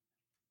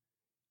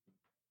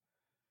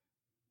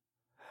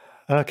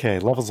Okay,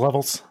 levels.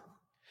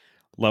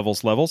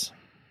 Levels.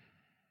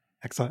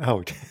 Excellent.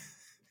 Oh,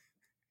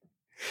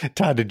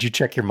 Todd, did you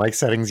check your mic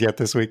settings yet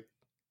this week?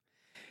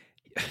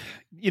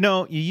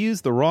 You use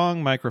the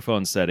wrong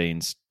microphone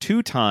settings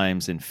 2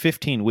 times in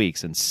 15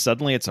 weeks, and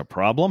suddenly it's a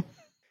problem?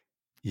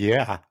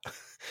 Yeah,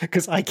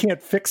 because I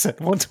can't fix it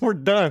once we're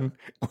done.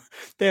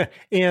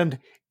 And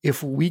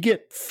if we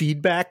get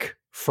feedback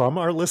from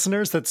our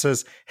listeners that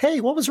says,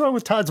 hey, what was wrong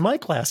with Todd's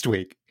mic last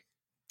week?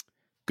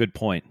 Good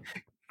point.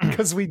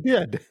 Because we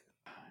did.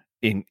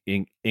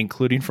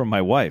 Including from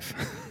my wife.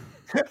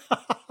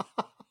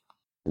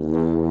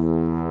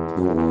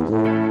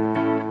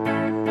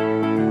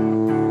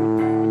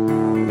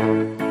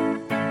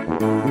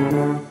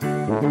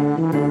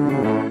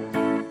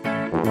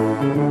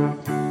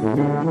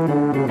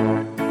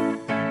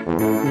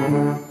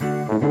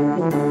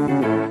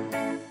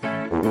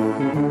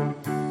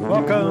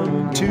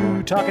 Welcome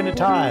to Talking to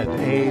Todd,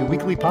 a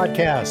weekly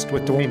podcast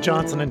with Dwayne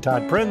Johnson and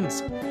Todd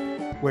Prinz,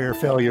 where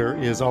failure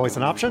is always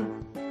an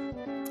option.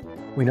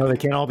 We know they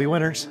can't all be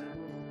winners.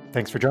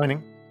 Thanks for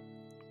joining.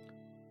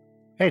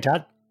 Hey,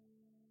 Todd.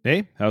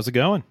 Hey, how's it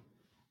going?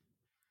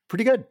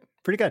 Pretty good.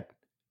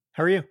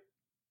 How are you?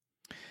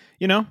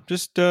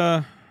 Just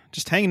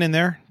hanging in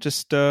there,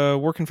 just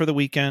working for the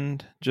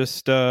weekend,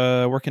 just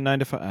working 9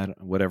 to 5,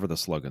 whatever the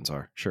slogans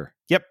are. Sure.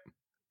 Yep.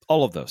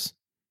 All of those.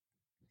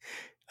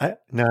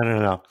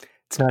 No.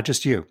 It's not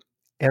just you.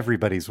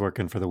 Everybody's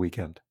working for the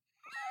weekend.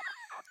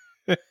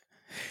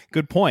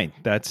 Good point.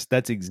 That's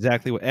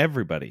exactly what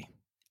everybody.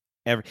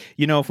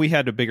 If we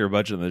had a bigger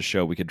budget on this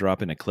show, we could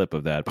drop in a clip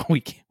of that, but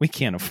we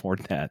can't afford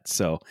that.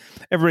 So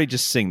everybody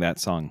just sing that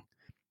song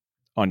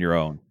on your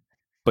own,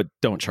 but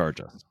don't charge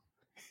us.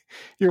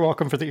 You're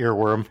welcome for the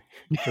earworm,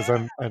 because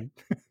I'm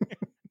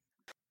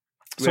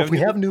So if we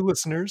have new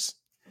listeners,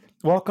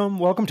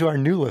 welcome to our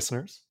new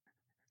listeners.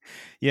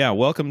 Yeah,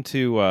 welcome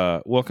to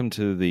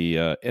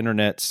the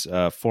internet's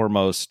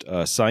foremost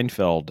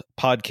Seinfeld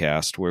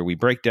podcast, where we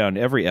break down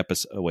every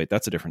episode. Oh, wait,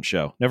 that's a different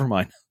show. Never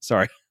mind.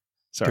 Sorry.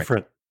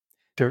 Different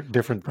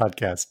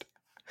podcast.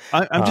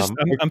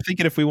 I'm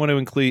thinking if we want to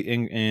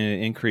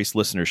increase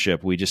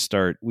listenership,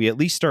 we at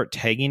least start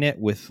tagging it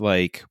with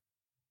like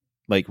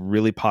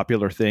really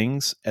popular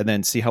things, and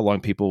then see how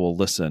long people will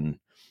listen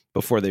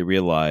before they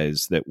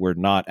realize that we're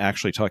not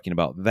actually talking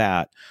about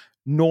that,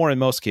 nor in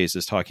most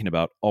cases talking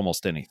about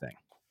almost anything.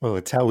 Well,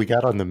 it's how we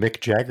got on the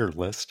Mick Jagger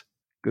list.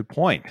 Good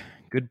point.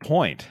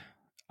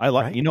 I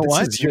like, right? What?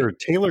 This is your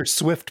Taylor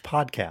Swift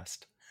podcast.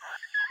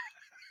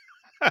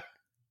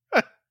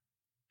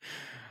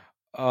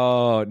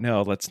 Oh,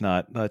 no, let's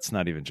not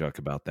even joke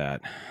about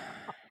that.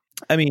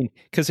 I mean,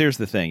 because here's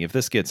the thing. If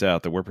this gets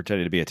out that we're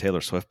pretending to be a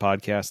Taylor Swift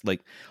podcast,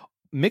 like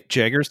Mick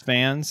Jagger's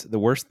fans, the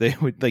worst they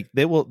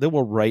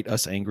will write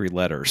us angry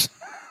letters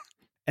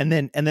and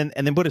then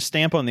put a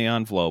stamp on the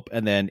envelope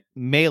and then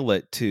mail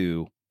it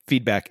to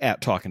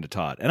feedback@Talking to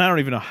Todd. And I don't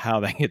even know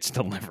how that gets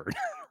delivered.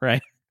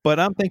 Right. But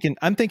I'm thinking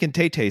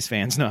Tay-Tay's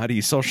fans know how to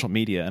use social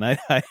media,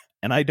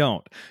 and I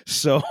don't.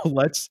 So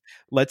let's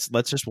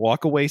just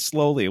walk away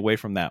slowly away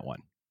from that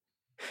one.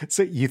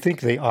 So you think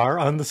they are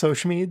on the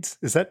social medias?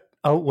 Is that?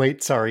 Oh,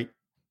 wait, sorry.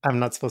 I'm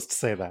not supposed to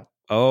say that.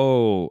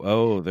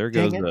 Oh, there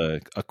goes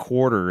a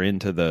quarter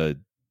into the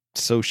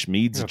social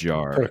media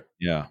jar.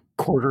 Yeah.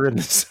 Quarter in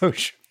the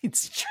social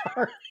media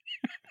jar.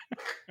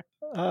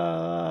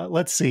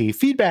 Let's see.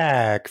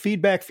 Feedback.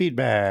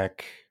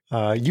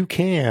 You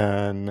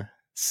can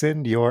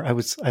send your, I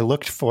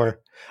looked for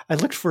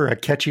a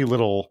catchy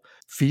little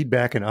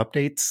feedback and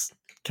updates,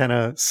 kind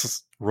of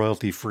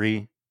royalty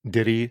free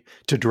ditty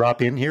to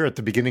drop in here at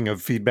the beginning of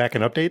feedback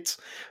and updates,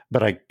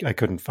 but I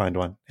couldn't find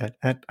one.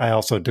 I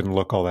also didn't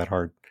look all that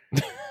hard.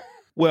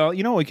 Well,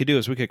 what we could do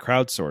is we could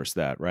crowdsource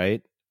that,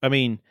 right? I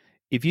mean,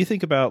 if you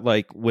think about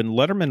like when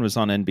Letterman was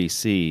on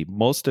NBC,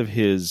 most of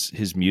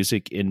his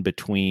music in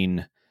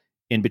between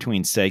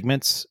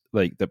segments,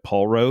 like that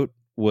Paul wrote,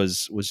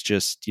 was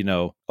just,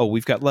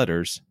 we've got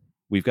letters.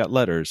 We've got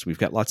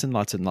lots and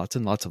lots and lots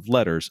and lots of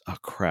letters. Oh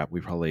crap, we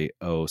probably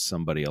owe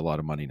somebody a lot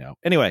of money now.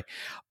 Anyway,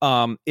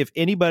 if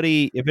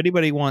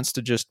anybody wants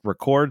to just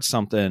record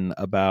something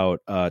about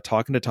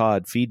Talking to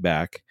Todd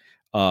feedback,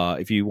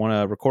 if you want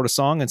to record a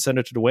song and send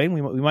it to Dwayne,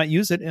 we might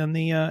use it in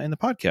the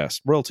podcast,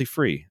 royalty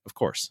free, of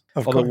course.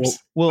 Although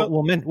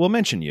we'll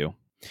mention you,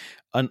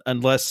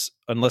 unless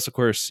of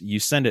course you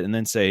send it and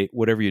then say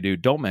whatever you do,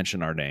 don't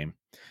mention our name,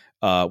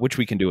 which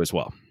we can do as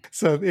well.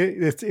 So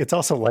it's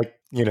also like,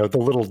 the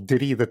little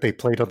ditty that they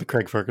played on the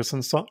Craig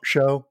Ferguson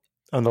show,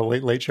 on the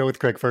Late Late Show with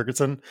Craig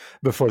Ferguson,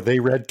 before they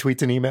read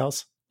tweets and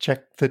emails.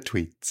 Check the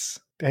tweets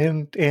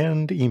and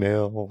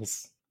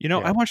emails.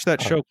 I watched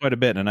that show quite a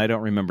bit, and I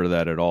don't remember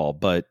that at all.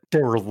 But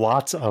there were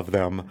lots of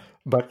them.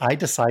 But I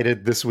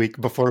decided this week,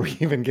 before we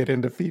even get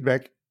into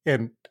feedback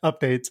and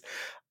updates,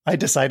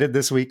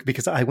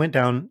 because I went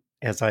down,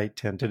 as I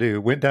tend to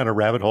do, a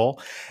rabbit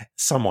hole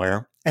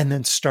somewhere, and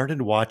then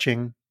started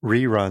watching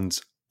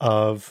reruns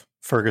of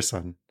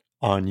Ferguson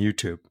on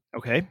YouTube.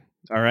 Okay.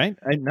 All right.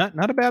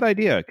 Not a bad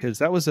idea, because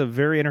that was a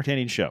very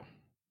entertaining show.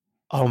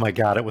 Oh my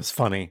God, it was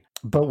funny.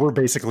 But we're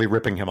basically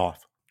ripping him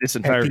off. This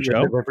At entire the end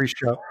show? of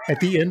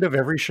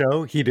every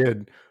show, he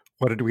did,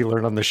 what did we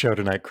learn on the show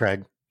tonight,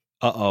 Craig?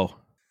 Uh-oh.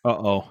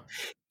 Uh-oh.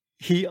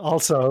 I'm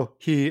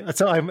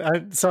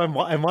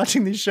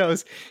watching these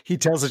shows. He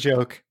tells a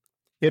joke,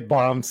 it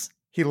bombs.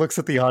 He looks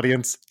at the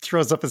audience,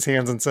 throws up his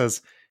hands, and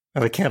says,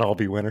 "Oh, they can't all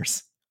be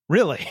winners."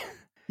 Really?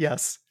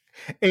 Yes,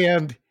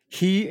 and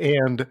he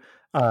and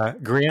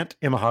Grant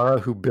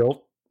Imahara, who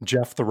built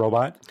Jeff the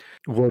robot,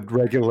 would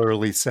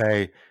regularly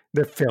say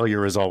that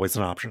failure is always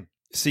an option.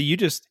 See, you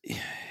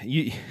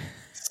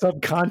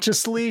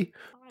Subconsciously,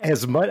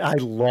 as much I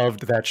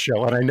loved that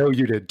show, and I know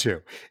you did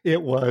too.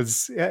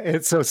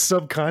 It's so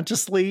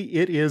subconsciously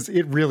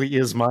it really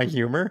is my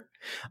humor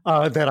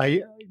that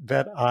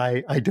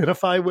I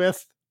identify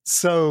with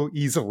so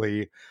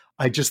easily.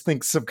 I just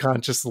think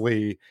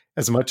subconsciously,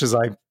 as much as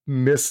I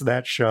miss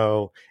that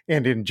show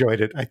and enjoyed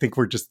it, I think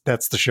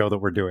that's the show that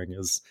we're doing,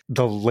 is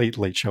the Late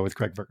Late Show with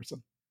Craig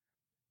Ferguson.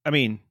 I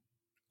mean,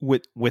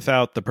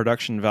 without the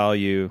production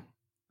value,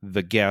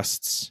 the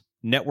guests,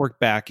 network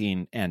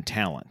backing, and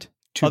talent.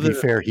 To be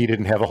fair, he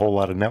didn't have a whole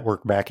lot of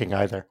network backing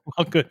either.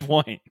 Well, good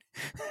point.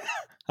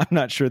 I'm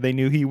not sure they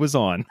knew he was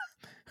on.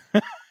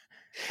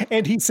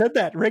 And he said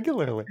that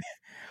regularly.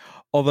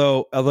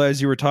 Although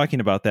as you were talking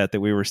about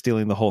that we were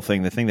stealing the whole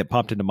thing, the thing that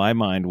popped into my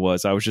mind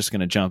was I was just going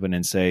to jump in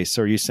and say,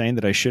 so are you saying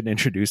that I shouldn't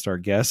introduce our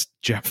guest,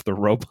 Jeff the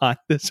Robot,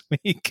 this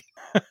week?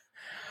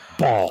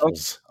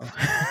 Balls.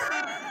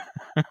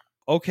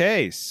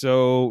 Okay,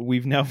 so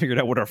we've now figured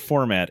out what our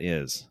format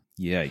is.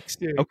 Yikes.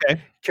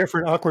 Okay. Care for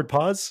an awkward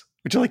pause?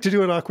 Would you like to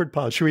do an awkward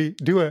pause?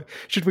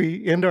 Should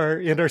we end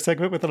our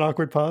segment with an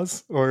awkward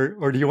pause?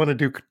 Or do you want to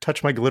do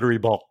Touch My Glittery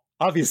Ball?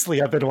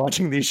 Obviously, I've been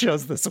watching these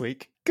shows this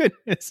week.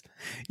 Goodness.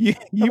 You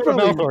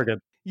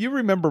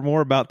remember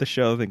more about the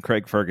show than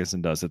Craig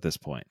Ferguson does at this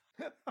point.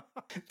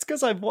 It's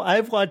because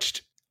I've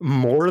watched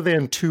more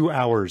than 2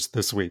 hours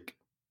this week.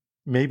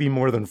 Maybe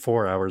more than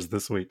 4 hours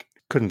this week.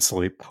 Couldn't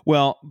sleep.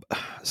 Well,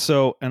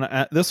 so,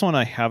 and this one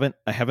I haven't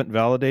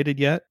validated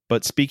yet,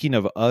 but speaking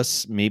of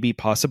us maybe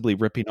possibly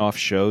ripping off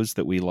shows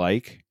that we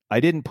like, I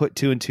didn't put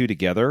 2 and 2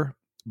 together,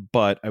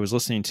 but I was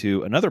listening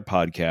to another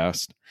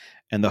podcast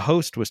and the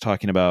host was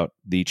talking about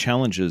the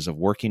challenges of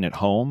working at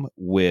home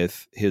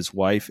with his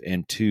wife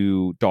and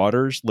 2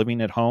 daughters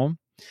living at home.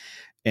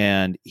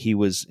 And he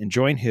was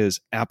enjoying his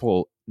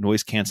Apple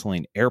noise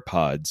canceling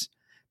AirPods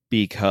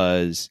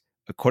because,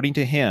 according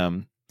to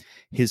him,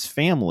 his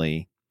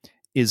family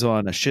is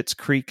on a Schitt's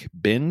Creek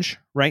binge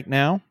right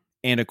now.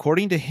 And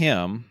according to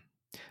him,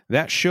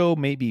 that show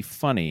may be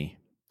funny,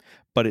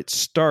 but it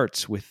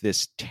starts with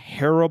this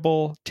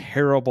terrible,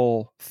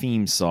 terrible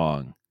theme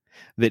song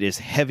that is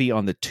heavy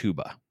on the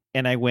tuba.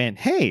 And I went,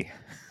 hey,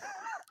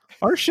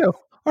 our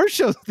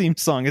show's theme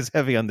song is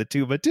heavy on the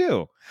tuba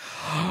too.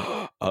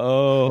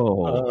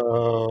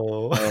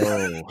 Oh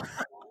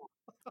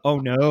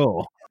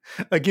no.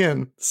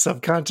 Again,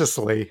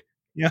 subconsciously,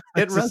 yeah,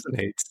 it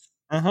resonates.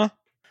 Uh-huh.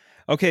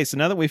 Okay, so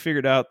now that we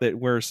figured out that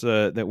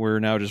we're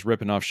now just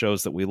ripping off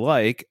shows that we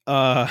like,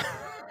 what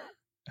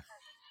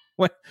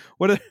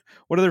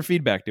other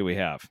feedback do we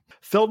have?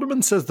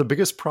 Felderman says the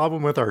biggest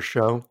problem with our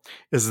show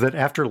is that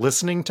after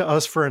listening to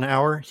us for an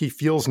hour, he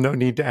feels no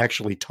need to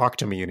actually talk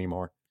to me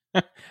anymore.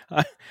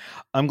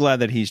 I'm glad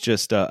that he's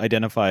just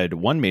identified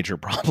one major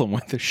problem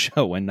with the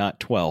show and not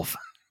 12.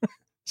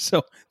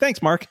 So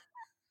thanks, Mark.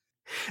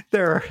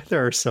 There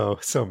are so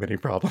many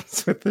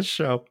problems with this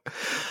show.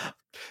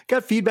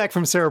 Got feedback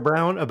from Sarah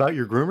Brown about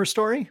your groomer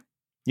story.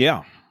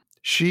 Yeah.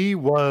 She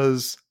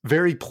was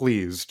very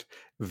pleased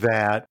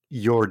that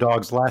your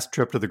dog's last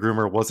trip to the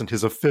groomer wasn't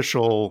his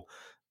official,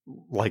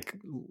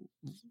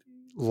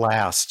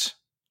 last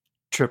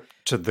trip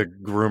to the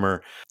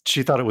groomer.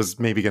 She thought it was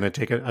maybe going to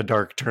take a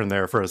dark turn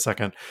there for a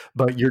second,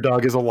 but your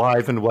dog is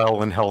alive and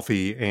well and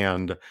healthy.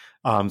 And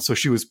so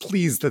she was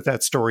pleased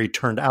that story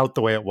turned out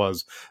the way it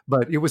was,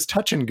 but it was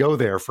touch and go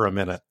there for a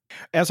minute.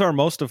 As are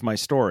most of my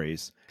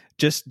stories.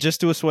 Just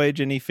to assuage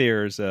any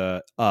fears,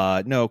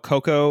 no,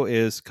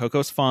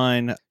 Coco's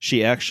fine.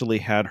 She actually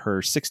had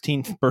her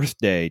 16th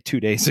birthday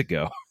 2 days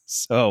ago.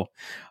 So,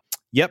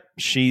 yep,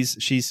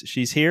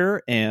 she's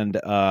here and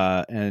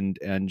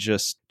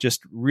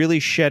just really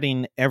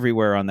shedding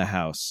everywhere on the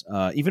house.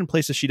 Even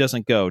places she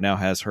doesn't go now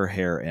has her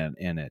hair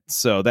in it.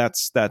 So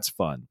that's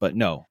fun. But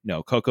no,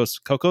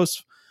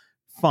 Coco's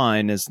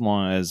fine as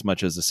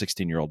much as a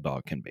 16-year-old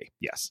dog can be.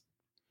 Yes.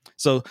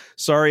 So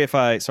sorry if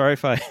I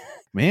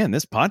man,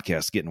 this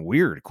podcast's getting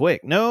weird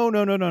quick. No.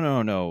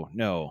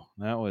 That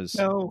was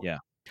yeah.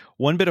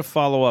 One bit of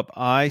follow-up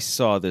I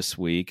saw this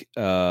week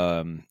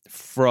from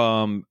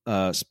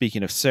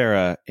speaking of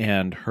Sarah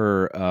and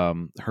her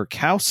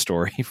cow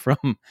story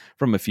from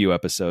a few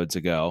episodes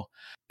ago.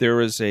 There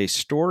was a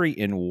story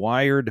in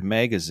Wired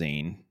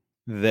magazine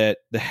that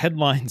the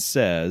headline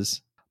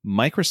says,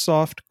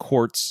 Microsoft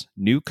courts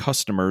new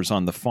customers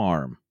on the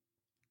farm.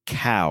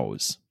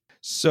 Cows.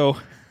 So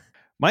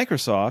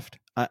Microsoft,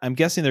 I'm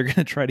guessing they're going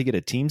to try to get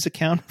a Teams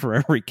account for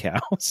every cow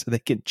so they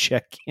can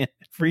check in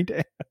Free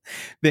data.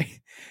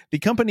 The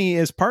company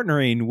is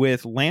partnering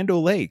with Land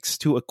O'Lakes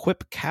to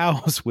equip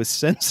cows with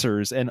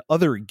sensors and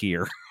other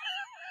gear.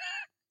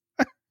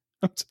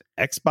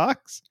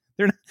 Xbox?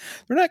 They're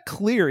not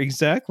clear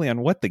exactly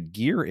on what the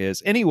gear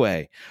is.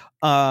 Anyway,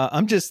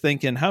 I'm just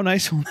thinking, how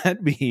nice will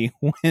that be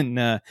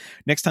when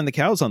next time the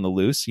cow's on the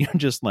loose, you're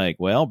just like,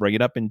 well, bring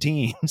it up in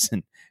teams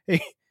and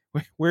hey,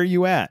 where are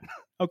you at?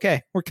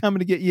 Okay, we're coming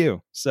to get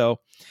you. So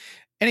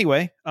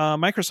anyway,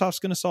 Microsoft's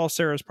going to solve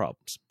Sarah's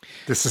problems.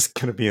 This is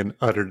going to be an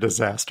utter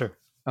disaster.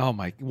 Oh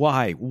my!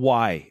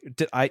 Why?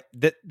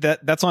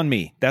 That's on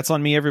me. That's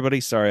on me. Everybody.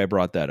 Sorry, I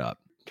brought that up.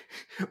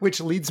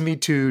 Which leads me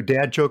to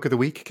Dad Joke of the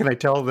Week. Can I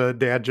tell the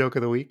Dad Joke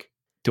of the Week?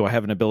 Do I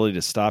have an ability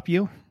to stop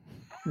you?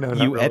 No,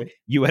 not really.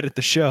 You edit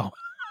the show.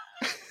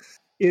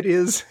 It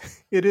is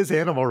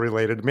animal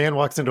related. Man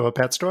walks into a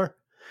pet store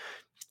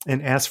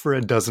and asks for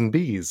a dozen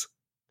bees.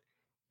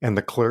 And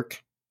the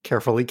clerk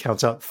carefully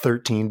counts out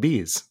 13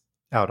 bees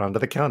out onto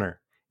the counter.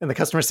 And the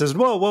customer says,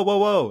 whoa, whoa, whoa,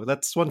 whoa,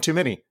 that's one too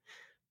many.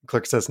 The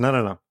clerk says,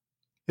 no.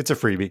 It's a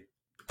freebie.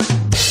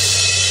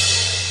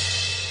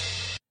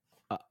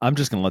 I'm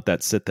just going to let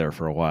that sit there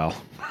for a while.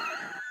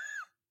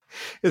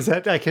 Is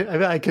that, I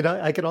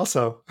could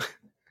also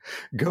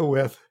go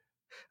with,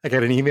 I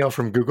got an email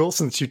from Google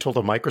since you told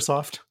a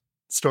Microsoft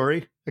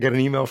story. I got an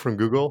email from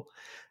Google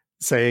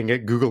saying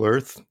at Google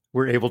Earth,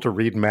 we're able to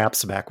read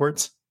maps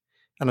backwards.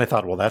 And I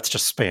thought, well, that's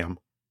just spam.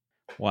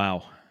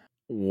 Wow.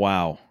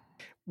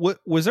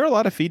 Was there a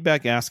lot of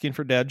feedback asking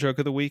for Dad Joke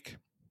of the Week?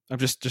 I'm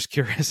just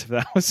curious if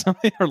that was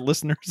something our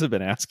listeners have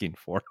been asking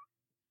for.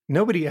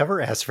 Nobody ever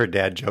asks for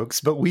dad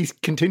jokes, but we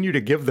continue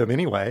to give them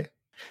anyway.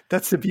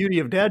 That's the beauty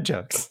of dad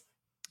jokes.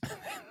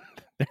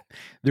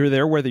 They're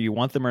there whether you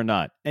want them or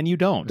not, and you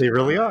don't. They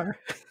really are.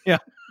 Yeah.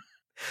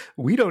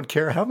 We don't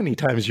care how many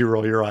times you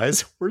roll your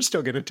eyes. We're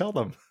still going to tell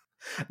them.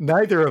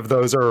 Neither of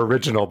those are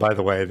original, by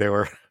the way.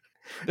 They're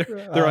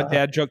on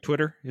Dad Joke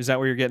Twitter. Is that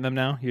where you're getting them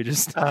now? You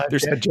just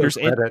there's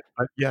Reddit.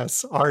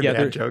 Yes, our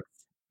dad jokes.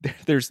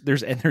 There's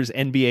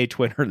NBA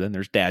Twitter, then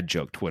there's Dad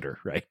Joke Twitter,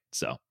 right?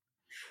 So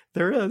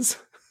there is.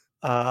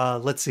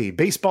 Let's see.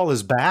 Baseball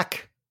is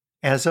back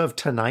as of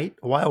tonight.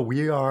 While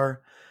we're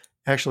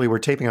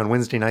taping on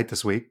Wednesday night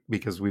this week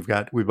because we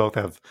both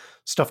have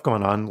stuff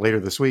going on later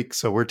this week.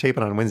 So we're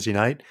taping on Wednesday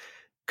night.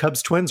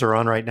 Cubs Twins are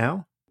on right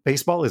now.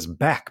 Baseball is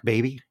back,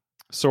 baby.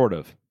 Sort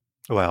of.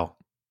 Well,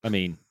 I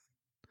mean,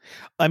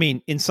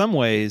 in some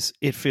ways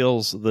it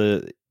feels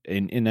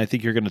and I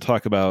think you're going to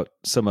talk about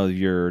some of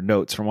your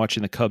notes from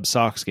watching the Cubs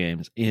Sox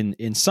games.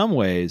 In some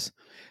ways,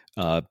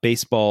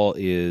 baseball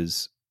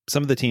is,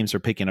 some of the teams are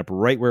picking up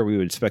right where we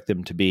would expect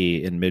them to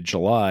be in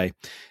mid-July.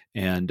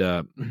 And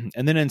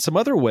then in some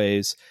other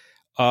ways,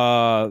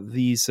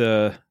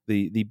 the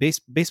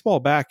baseball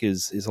back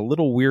is a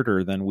little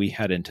weirder than we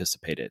had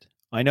anticipated.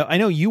 I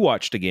know you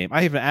watched a game.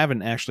 I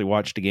haven't actually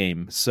watched a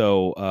game.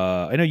 So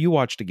I know you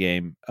watched a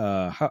game.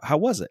 How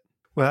was it?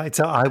 Well,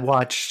 I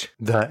watched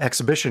the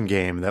exhibition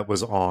game that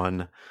was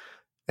on,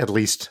 at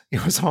least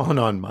it was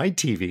on my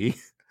TV,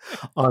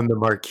 on the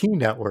Marquee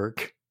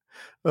network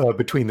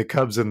between the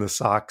Cubs and the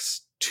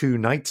Sox 2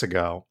 nights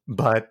ago.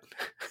 But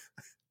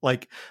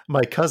like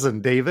my cousin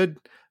David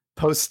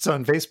posts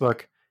on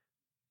Facebook,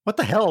 what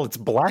the hell? It's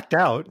blacked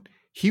out.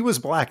 He was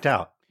blacked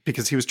out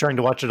because he was trying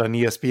to watch it on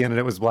ESPN and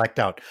it was blacked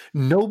out.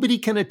 Nobody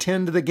can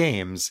attend the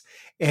games,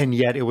 and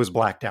yet it was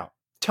blacked out.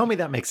 Tell me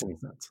that makes any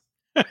sense.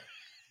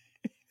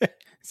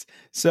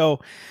 So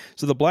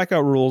the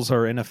blackout rules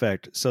are in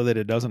effect so that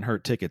it doesn't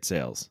hurt ticket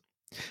sales.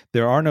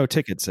 There are no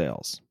ticket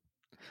sales,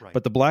 right,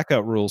 but the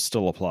blackout rules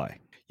still apply.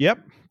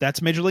 Yep,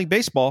 that's Major League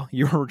Baseball.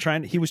 He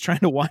was trying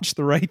to watch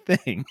the right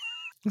thing.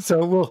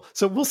 So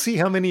we'll see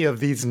how many of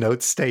these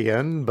notes stay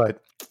in.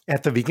 But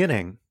at the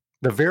beginning,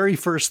 the very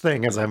first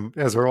thing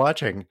as we're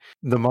watching,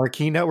 the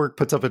Marquee Network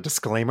puts up a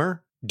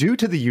disclaimer: due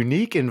to the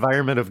unique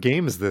environment of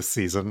games this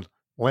season,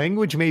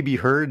 language may be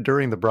heard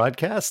during the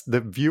broadcast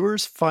that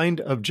viewers find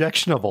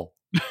objectionable.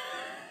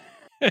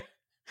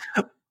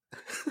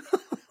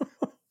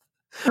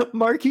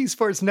 Marquee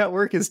Sports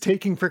Network is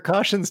taking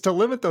precautions to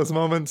limit those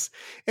moments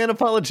and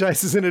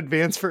apologizes in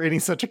advance for any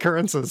such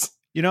occurrences.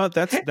 You know,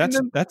 that's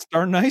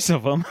darn nice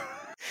of them.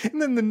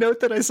 And then the note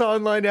that I saw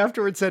online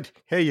afterwards said,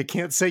 "Hey, you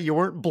can't say you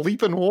weren't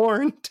bleeping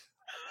warned."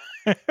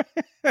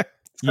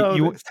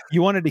 So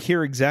you wanted to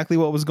hear exactly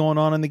what was going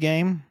on in the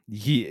game?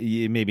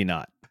 Maybe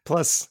not.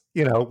 Plus,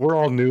 we're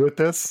all new at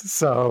this,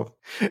 so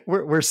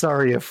we're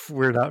sorry if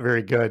we're not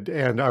very good,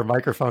 and our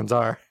microphones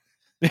are.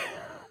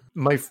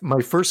 My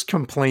first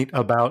complaint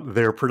about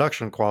their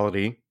production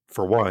quality,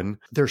 for one,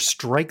 their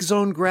strike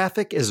zone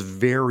graphic is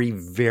very,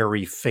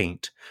 very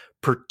faint,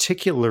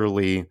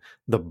 particularly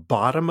the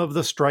bottom of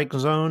the strike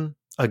zone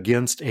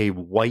against a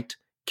white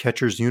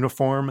catcher's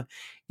uniform.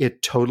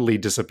 It totally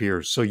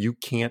disappears, so you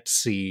can't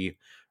see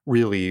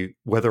really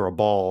whether a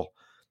ball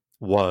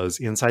was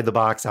inside the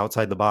box,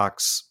 outside the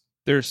box,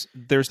 There's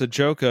the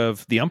joke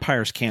of the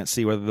umpires can't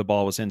see whether the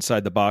ball was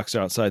inside the box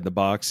or outside the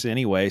box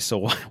anyway,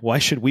 so why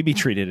should we be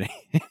treated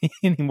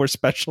any more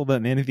special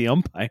than any of the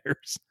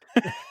umpires?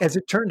 As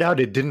it turned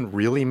out, it didn't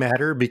really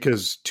matter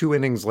because 2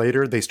 innings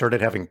later, they started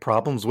having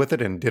problems with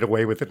it and did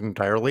away with it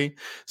entirely.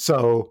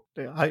 So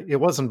it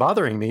wasn't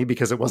bothering me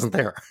because it wasn't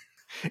there.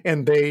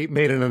 And they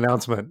made an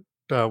announcement.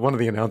 One of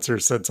the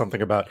announcers said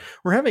something about,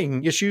 we're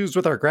having issues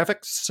with our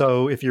graphics.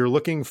 So if you're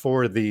looking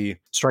for the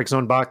strike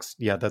zone box,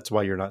 yeah, that's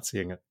why you're not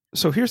seeing it.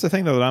 So here's the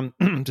thing, though, that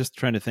I'm just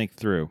trying to think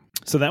through.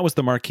 So that was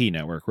the Marquee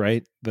network,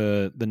 right?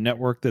 The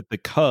network that the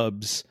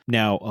Cubs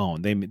now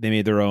own. They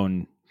made their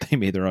own. They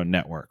made their own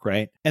network,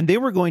 right? And they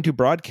were going to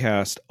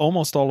broadcast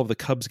almost all of the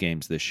Cubs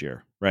games this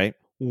year, right?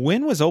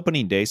 When was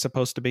opening day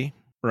supposed to be?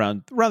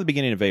 Around the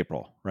beginning of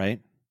April, right?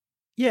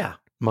 Yeah,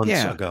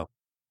 months ago.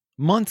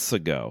 Months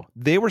ago,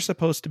 they were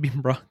supposed to be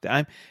brought.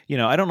 I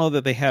don't know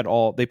that they had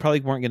all. They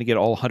probably weren't going to get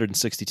all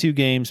 162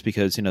 games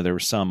because there were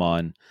some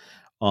on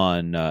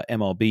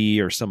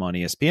MLB or some on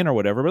ESPN or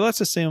whatever. But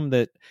let's assume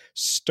that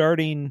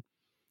starting.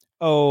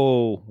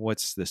 Oh,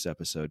 what's this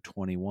episode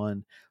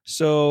 21?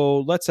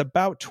 So let's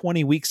about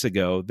 20 weeks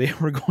ago, they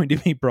were going to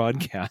be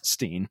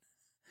broadcasting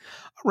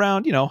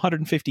around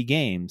 150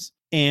 games,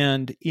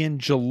 and in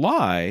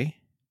July,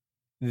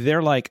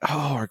 they're like,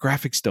 oh, our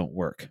graphics don't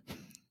work.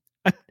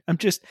 I'm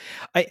just,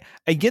 I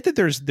get that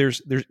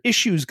there's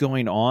issues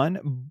going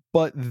on,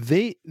 but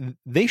they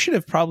should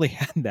have probably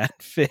had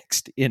that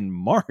fixed in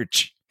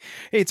March.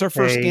 Hey, it's our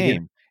first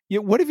game.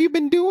 What have you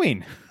been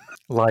doing?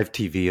 Live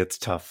TV, it's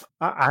tough.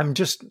 I'm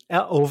just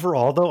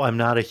overall though. I'm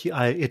not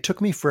it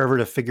took me forever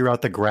to figure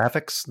out the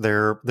graphics.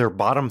 Their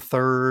bottom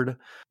third,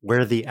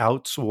 where the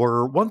outs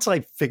were. Once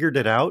I figured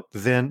it out,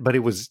 but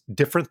it was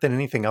different than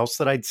anything else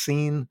that I'd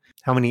seen.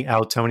 How many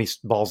outs? How many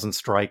balls and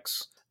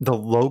strikes? The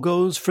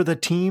logos for the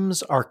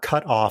teams are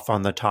cut off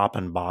on the top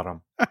and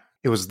bottom.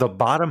 It was the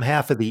bottom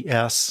half of the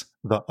S,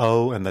 the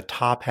O, and the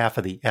top half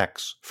of the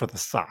X for the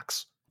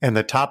Sox. And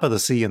the top of the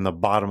C and the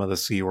bottom of the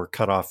C were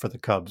cut off for the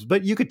Cubs.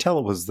 But you could tell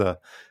it was the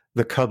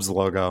Cubs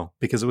logo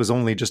because it was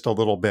only just a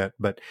little bit.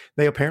 But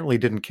they apparently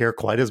didn't care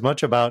quite as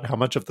much about how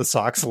much of the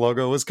Sox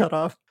logo was cut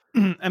off.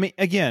 I mean,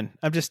 again,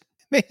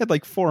 they had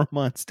like 4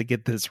 months to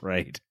get this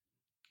right.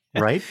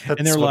 Right?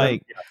 And they're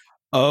like,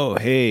 oh,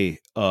 hey,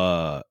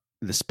 the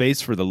space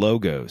for the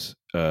logos.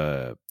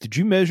 Did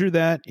you measure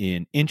that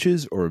in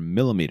inches or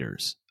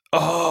millimeters?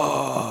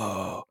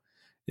 Oh,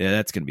 yeah,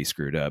 that's going to be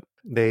screwed up.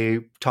 They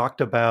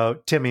talked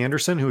about Tim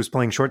Anderson, who was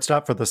playing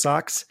shortstop for the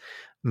Sox,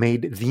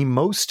 made the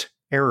most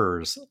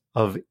errors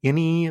of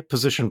any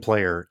position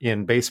player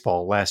in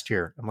baseball last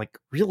year. I'm like,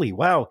 really?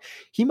 Wow.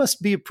 He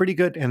must be pretty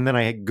good. And then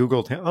I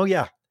Googled him. Oh,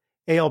 yeah.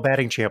 AL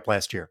batting champ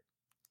last year.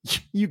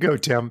 You go,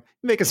 Tim.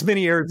 Make as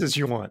many errors as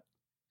you want.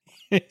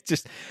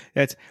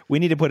 It's we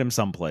need to put him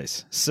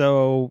someplace.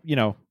 So,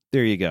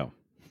 there you go.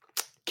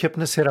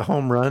 Kipnis hit a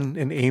home run,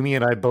 and Amy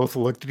and I both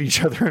looked at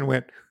each other and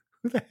went,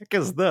 who the heck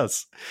is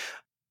this?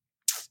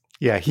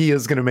 Yeah, he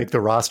is going to make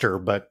the roster,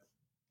 but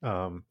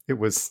I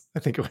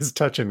think it was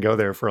touch and go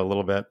there for a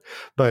little bit,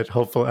 but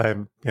hopefully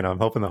I'm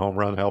hoping the home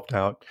run helped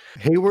out.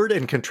 Hayward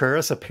and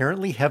Contreras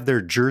apparently have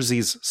their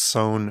jerseys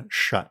sewn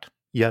shut,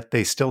 yet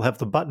they still have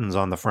the buttons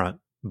on the front,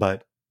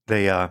 but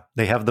they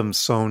have them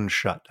sewn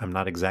shut. I'm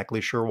not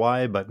exactly sure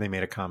why, but they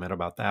made a comment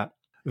about that.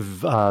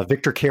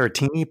 Victor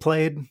Caratini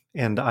played,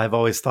 and I've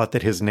always thought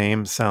that his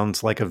name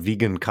sounds like a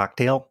vegan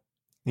cocktail.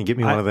 You get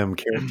me one of them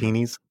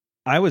Caratinis.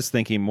 I was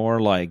thinking more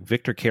like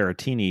Victor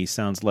Caratini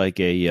sounds like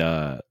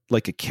a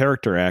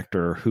character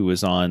actor who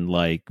was on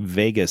like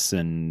Vegas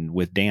and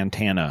with Dan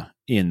Tana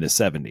in the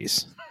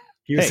 70s.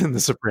 He was in The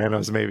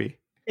Sopranos, maybe.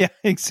 Yeah,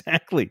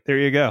 exactly. There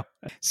you go.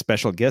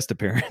 Special guest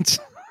appearance.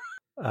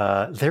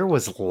 There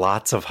was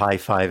lots of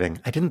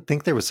high-fiving. I didn't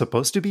think there was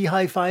supposed to be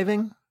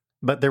high-fiving,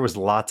 but there was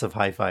lots of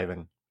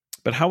high-fiving.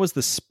 But how was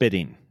the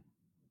spitting?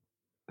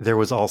 There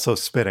was also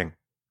spitting.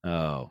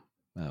 Oh,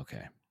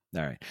 okay.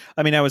 All right.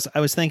 I mean, I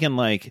was thinking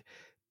like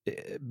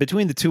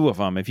between the two of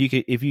them, if you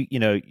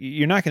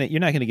you're not going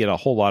to get a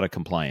whole lot of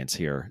compliance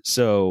here.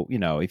 So,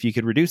 if you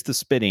could reduce the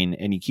spitting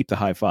and you keep the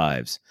high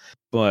fives,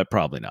 but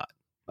probably not.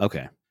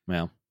 Okay.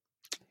 Well,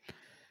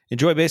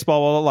 enjoy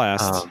baseball while it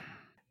lasts.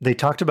 They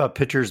talked about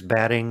pitchers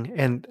batting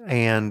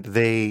and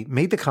they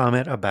made the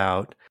comment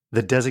about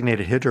the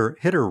designated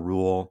hitter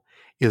rule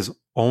is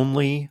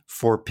only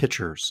for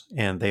pitchers.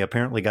 And they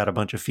apparently got a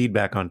bunch of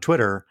feedback on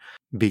Twitter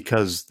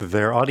because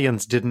their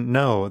audience didn't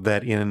know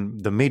that in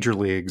the major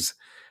leagues,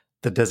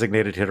 the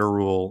designated hitter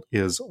rule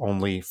is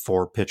only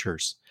for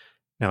pitchers.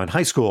 Now, in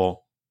high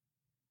school,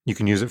 you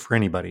can use it for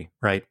anybody,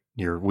 right?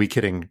 Your weak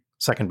hitting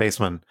second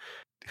baseman,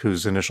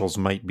 whose initials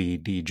might be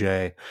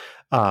DJ,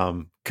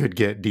 could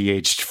get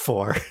DH'd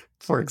for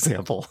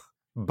example.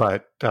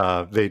 But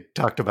they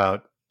talked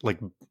about like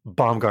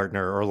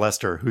Baumgartner or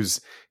Lester,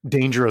 who's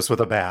dangerous with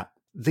a bat.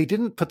 They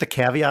didn't put the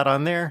caveat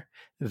on there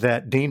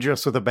that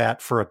dangerous with a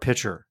bat for a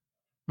pitcher.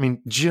 I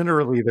mean,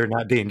 generally, they're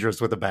not dangerous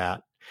with a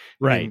bat.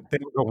 Right. I mean, they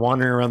don't go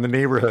wandering around the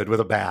neighborhood with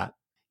a bat.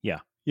 Yeah.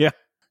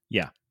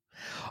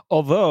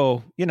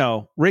 Although,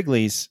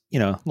 Wrigley's, a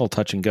little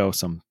touch and go.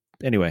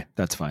 Anyway,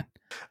 that's fine.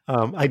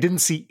 I didn't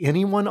see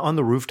anyone on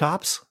the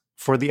rooftops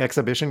for the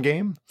exhibition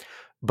game,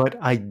 but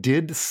I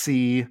did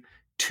see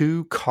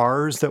 2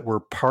 cars that were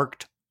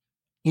parked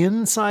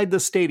inside the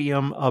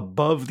stadium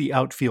above the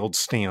outfield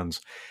stands,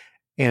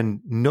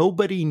 and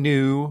nobody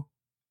knew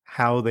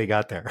how they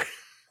got there.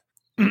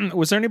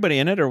 Was there anybody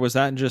in it, or was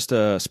that just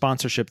a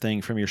sponsorship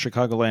thing from your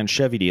Chicagoland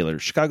Chevy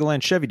dealers?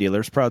 Chicagoland Chevy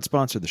dealers, proud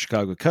sponsor of the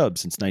Chicago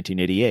Cubs since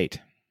 1988.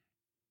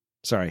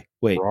 Sorry,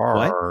 wait,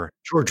 what?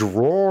 George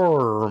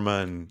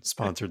Rohrman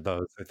sponsored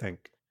those, I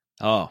think.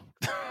 Oh.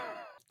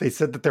 They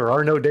said that there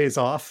are no days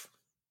off.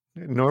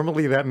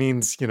 Normally that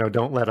means,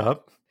 don't let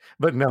up.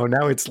 But no,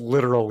 now it's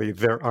literally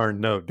there are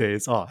no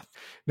days off.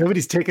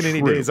 Nobody's taking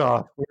any days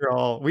off.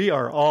 We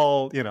are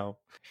all.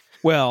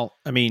 Well,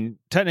 I mean,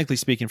 technically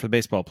speaking, for the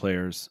baseball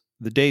players,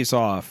 the days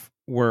off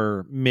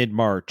were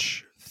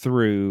mid-March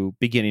through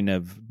beginning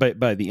of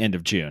by the end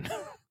of June.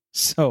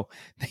 So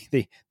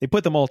they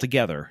put them all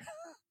together.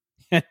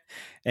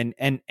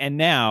 and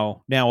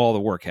now all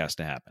the work has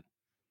to happen.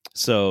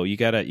 So you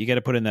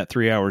gotta put in that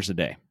 3 hours a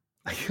day.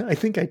 I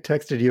think I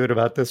texted you at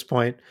about this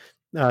point.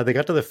 They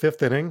got to the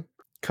 5th inning.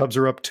 Cubs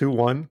are up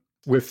 2-1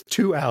 with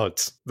 2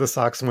 outs. The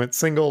Sox went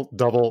single,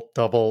 double,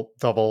 double,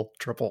 double,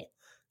 triple.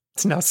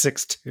 It's now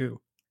 6-2.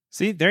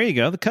 See, there you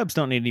go. The Cubs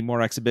don't need any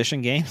more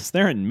exhibition games.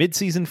 They're in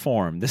mid-season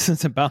form. This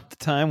is about the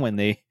time when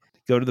they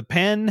go to the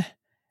pen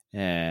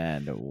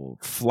and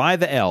fly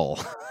the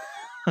L.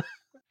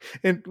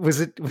 And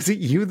was it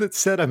you that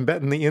said I'm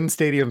betting the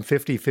in-stadium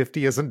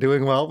 50-50 isn't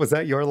doing well? Was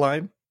that your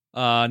line?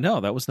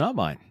 No, that was not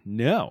mine.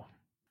 No.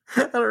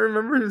 I don't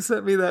remember who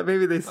sent me that.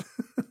 Maybe they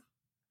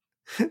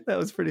that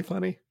was pretty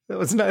funny. That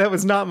was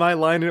not my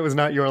line, and it was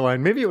not your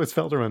line. Maybe it was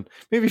Felderman.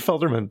 Maybe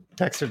Felderman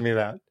texted me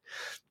that.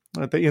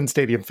 The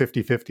in-stadium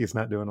 50-50 is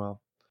not doing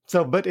well.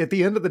 So, but at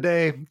the end of the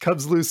day,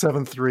 Cubs lose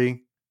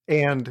 7-3,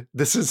 and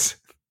this is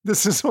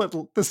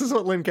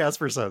what Lynn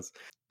Casper says.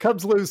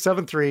 Cubs lose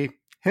 7-3.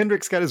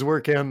 Hendricks got his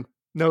work in.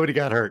 Nobody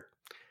got hurt.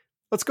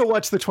 Let's go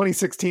watch the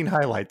 2016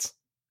 highlights.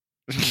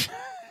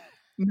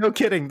 No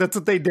kidding. That's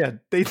what they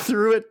did. They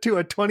threw it to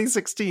a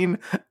 2016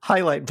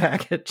 highlight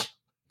package.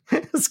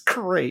 It's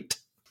great.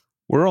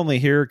 We're only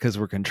here because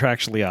we're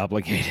contractually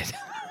obligated.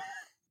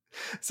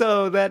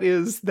 So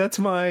that's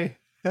my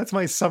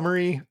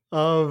summary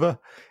of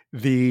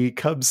the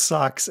Cubs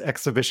Sox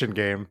exhibition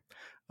game.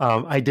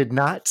 I did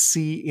not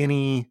see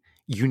any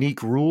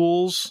unique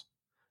rules.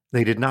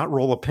 They did not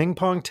roll a ping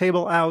pong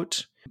table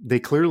out. They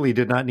clearly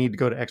did not need to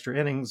go to extra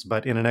innings,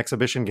 but in an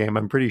exhibition game,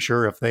 I'm pretty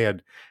sure if they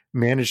had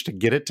managed to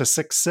get it to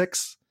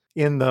 6-6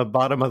 in the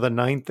bottom of the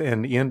 9th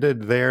and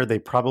ended there, they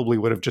probably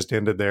would have just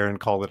ended there and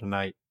called it a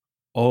night.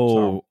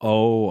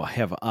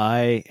 Have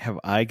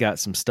I got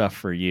some stuff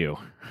for you?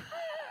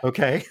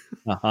 Okay.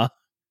 Uh-huh.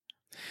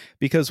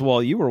 Because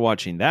while you were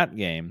watching that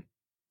game,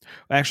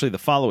 actually the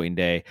following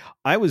day,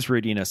 I was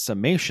reading a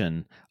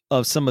summation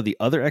of some of the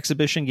other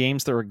exhibition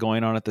games that were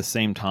going on at the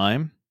same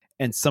time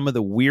and some of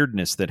the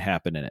weirdness that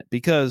happened in it,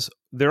 because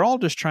they're all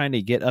just trying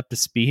to get up to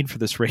speed for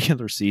this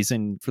regular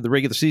season, for the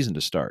regular season to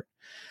start.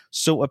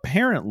 So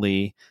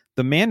apparently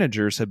the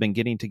managers have been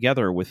getting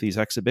together with these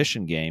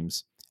exhibition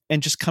games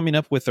and just coming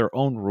up with their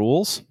own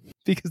rules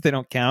because they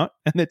don't count.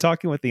 And they're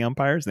talking with the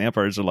umpires. The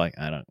umpires are like,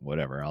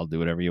 whatever, I'll do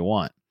whatever you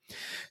want.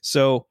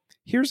 So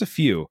here's a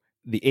few.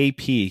 The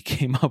AP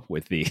came up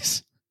with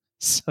these.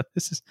 So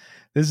this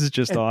is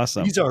just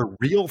awesome. These are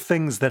real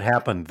things that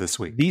happened this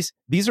week.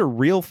 These are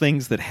real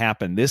things that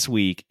happened this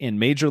week in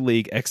Major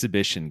League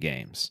exhibition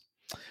games.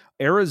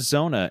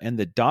 Arizona and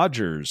the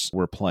Dodgers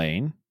were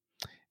playing.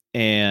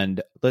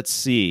 And let's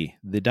see,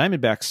 the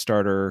Diamondbacks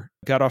starter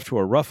got off to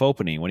a rough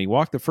opening when he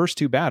walked the first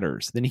 2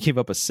 batters. Then he gave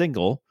up a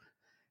single.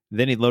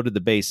 Then he loaded the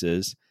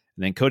bases.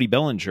 And then Cody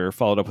Bellinger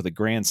followed up with a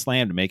grand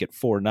slam to make it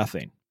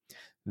 4-0.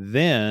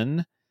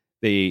 Then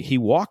he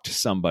walked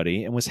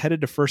somebody and was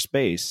headed to first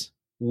base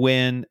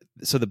the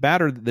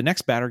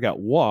next batter got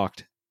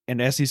walked.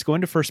 And as he's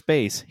going to first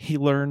base, he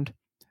learned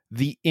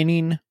the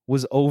inning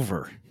was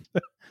over.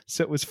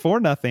 So it was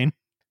 4-0,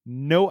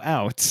 no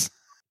outs,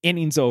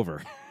 innings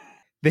over.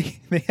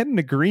 They had an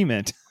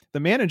agreement.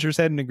 The managers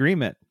had an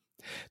agreement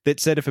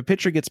that said if a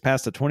pitcher gets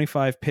past the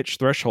 25 pitch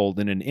threshold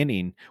in an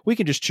inning, we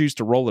can just choose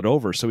to roll it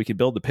over so we can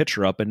build the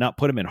pitcher up and not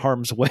put him in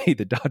harm's way,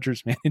 the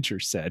Dodgers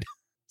manager said.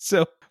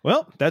 So,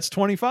 well, that's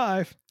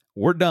 25.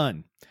 We're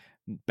done.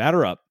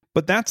 Batter up.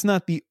 But that was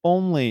not the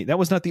only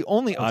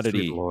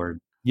oddity. Lord.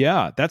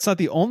 Yeah, that's not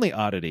the only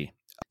oddity.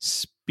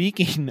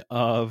 Speaking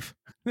of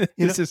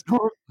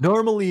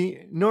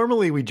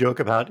normally we joke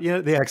about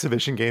the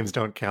exhibition games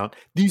don't count.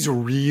 These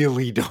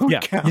really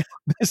don't count.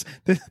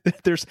 Yeah.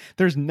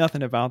 There's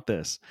nothing about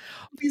this.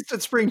 At least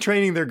at spring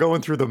training, they're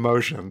going through the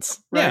motions.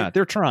 Right? Yeah,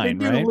 they're trying.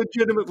 They right?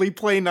 Legitimately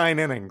play 9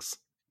 innings.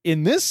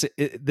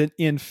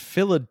 In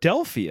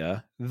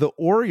Philadelphia, the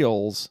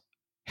Orioles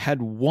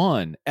had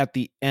won at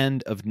the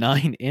end of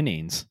 9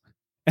 innings,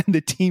 and the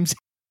teams.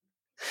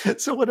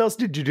 So what else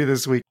did you do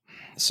this week?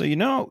 So you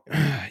know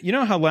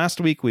how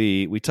last week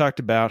we talked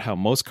about how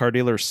most car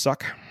dealers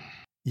suck.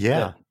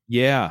 Yeah,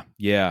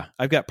 Yeah.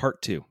 I've got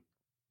part 2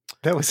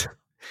 that was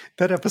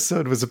that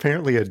episode was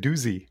apparently a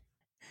doozy.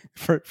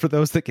 for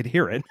those that could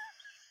hear it.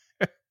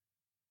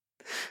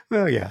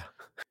 Well, yeah.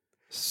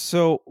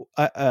 So,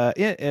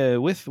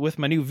 with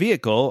my new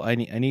vehicle, I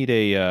need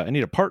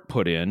a part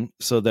put in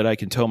so that I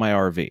can tow my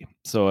RV.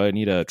 So I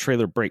need a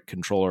trailer brake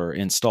controller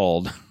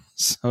installed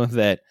so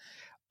that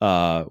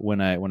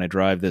when I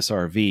drive this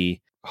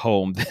RV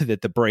home,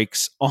 that the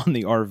brakes on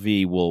the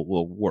RV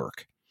will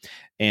work.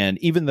 And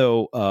even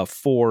though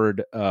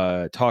Ford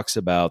talks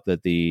about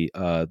that the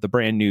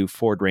brand new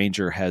Ford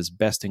Ranger has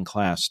best in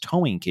class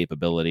towing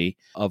capability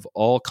of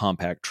all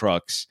compact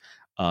trucks,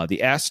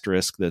 the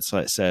asterisk that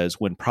says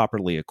when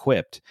properly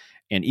equipped,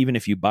 and even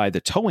if you buy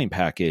the towing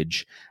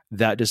package,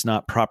 that does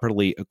not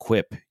properly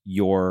equip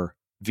your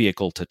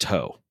vehicle to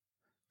tow.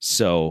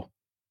 So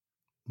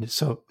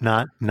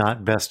Not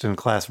best in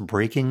class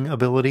braking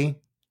ability,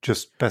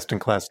 just best in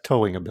class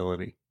towing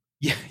ability.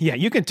 yeah,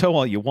 you can tow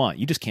all you want,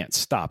 you just can't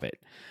stop it.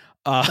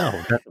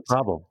 Oh, that's a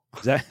problem.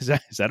 Is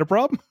that a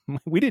problem?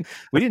 We didn't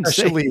say.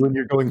 Especially when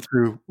you're going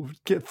through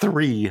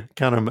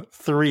count 'em,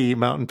 3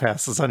 mountain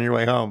passes on your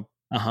way home.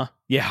 Uh-huh.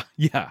 Yeah.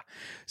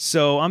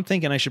 So I'm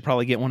thinking I should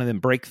probably get one of them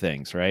brake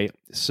things, right?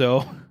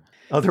 So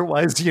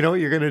Otherwise, you know what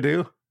you're going to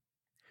do?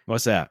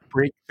 what's that?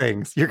 Break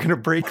things. You're going to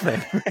break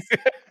things.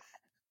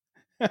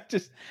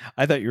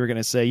 I thought you were going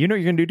to say, you know what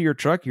you're going to do to your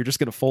truck? You're just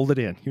going to fold it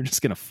in. You're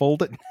just going to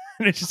fold it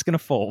and it's just going to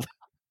fold.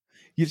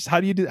 How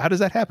does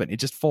that happen? It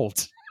just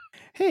folds.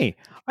 Hey,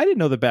 I didn't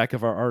know the back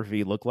of our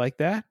RV looked like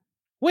that.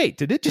 Wait,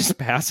 did it just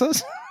pass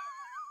us?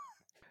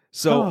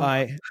 So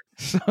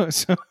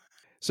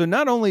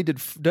not only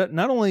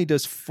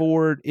does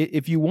Ford,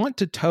 if you want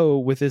to tow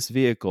with this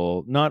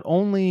vehicle, not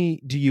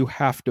only do you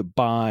have to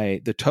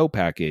buy the tow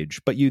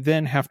package, but you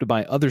then have to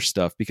buy other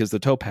stuff because the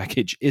tow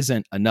package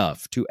isn't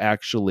enough to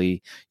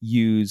actually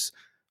use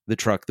the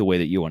truck the way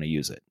that you want to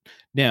use it.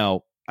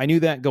 Now, I knew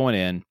that going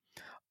in.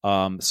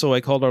 So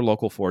I called our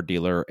local Ford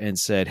dealer and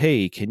said,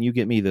 "Hey, can you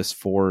get me this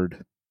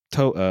Ford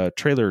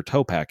trailer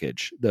tow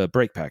package, the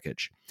brake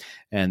package?"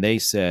 And they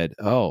said,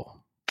 "Oh,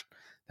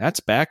 that's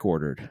back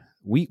ordered.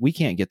 We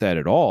can't get that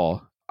at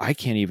all. I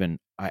can't even.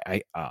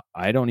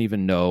 I don't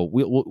even know.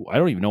 I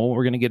don't even know when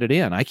we're going to get it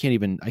in. I can't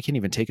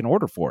even take an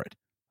order for it."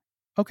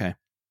 Okay.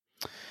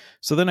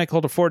 So then I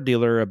called a Ford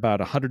dealer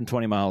about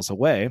 120 miles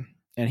away,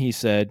 and he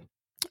said,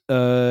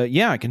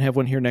 "Yeah, I can have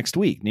one here next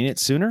week. Need it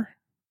sooner?"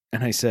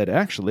 And I said,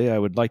 "Actually, I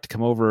would like to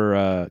come over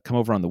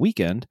on the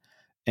weekend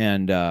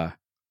and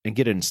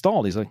get it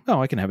installed." He's like,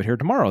 "No, I can have it here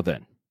tomorrow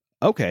then."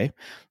 Okay.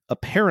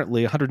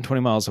 Apparently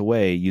 120 miles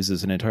away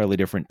uses an entirely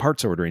different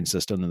parts ordering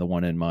system than the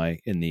one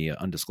in the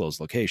undisclosed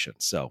location.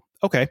 So,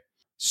 okay.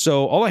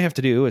 So all I have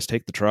to do is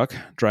take the truck,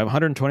 drive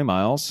 120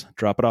 miles,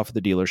 drop it off at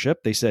the dealership.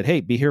 They said,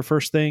 "Hey, be here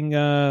first thing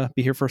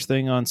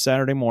on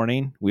Saturday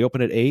morning. We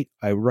open at 8.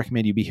 I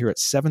recommend you be here at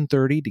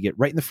 7:30 to get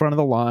right in the front of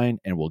the line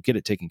and we'll get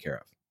it taken care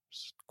of."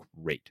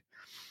 Great.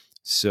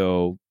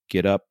 So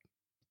get up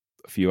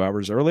a few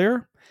hours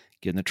earlier,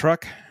 get in the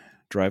truck,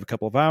 drive a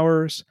couple of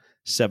hours.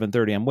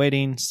 7:30 I'm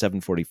waiting.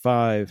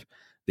 7:45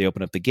 they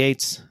open up the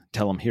gates,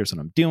 tell them here's what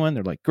I'm doing.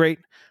 They're like, "Great,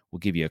 we'll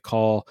give you a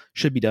call.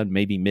 Should be done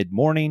maybe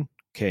mid-morning."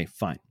 Okay,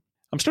 fine.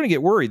 I'm starting to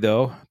get worried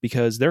though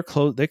because they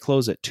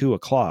close at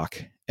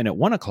 2:00, and at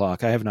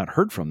 1:00 I have not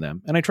heard from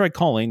them. And I tried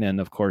calling,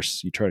 and of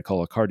course you try to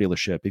call a car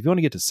dealership. If you want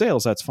to get to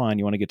sales, that's fine.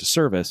 You want to get to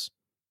service,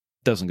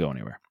 doesn't go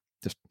anywhere.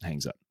 Just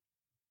hangs up.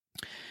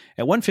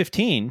 At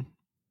 1:15,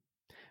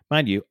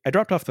 mind you, I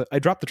dropped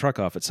the truck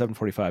off at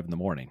 7:45 in the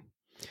morning.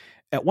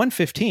 At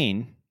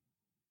 1:15,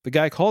 the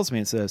guy calls me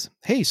and says,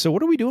 "Hey, so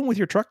what are we doing with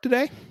your truck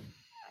today?"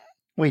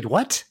 Wait,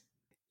 what?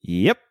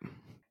 Yep.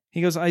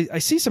 He goes, I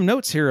see some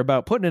notes here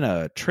about putting in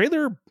a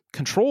trailer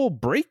control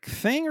brake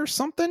thing or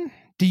something.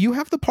 Do you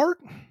have the part?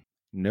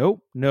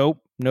 Nope.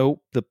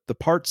 The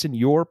part's in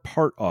your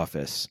part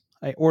office.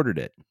 I ordered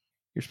it.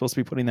 You're supposed to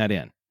be putting that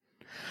in.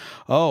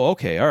 Oh,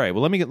 okay. All right.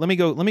 Well, let me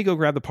go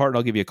grab the part and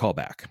I'll give you a call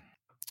back.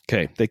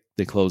 Okay.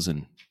 They close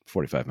in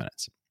 45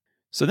 minutes.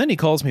 So then he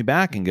calls me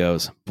back and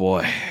goes,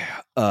 "Boy,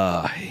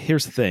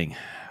 here's the thing.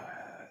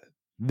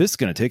 This is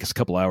going to take us a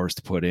couple hours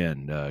to put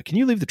in. Can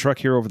you leave the truck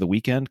here over the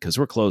weekend? Because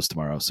we're closed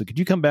tomorrow. So could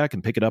you come back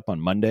and pick it up on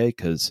Monday?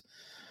 Because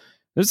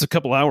this is a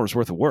couple hours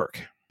worth of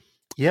work."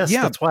 Yes,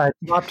 Yeah. that's why I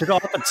dropped it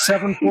off at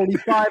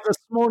 7:45 this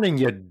morning,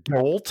 you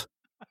dolt.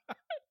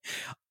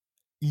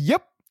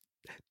 Yep.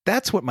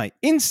 That's what my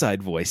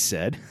inside voice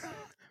said.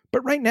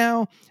 But right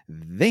now,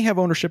 they have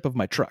ownership of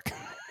my truck.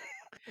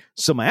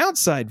 So my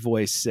outside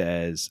voice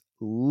says,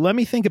 "Let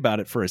me think about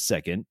it for a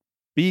second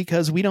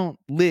because we don't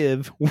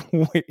live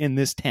in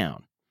this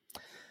town."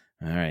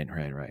 All right.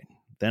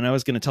 Then I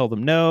was going to tell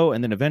them no.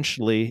 And then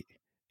eventually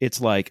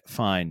it's like,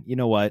 fine, you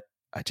know what?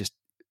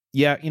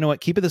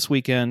 Keep it this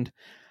weekend.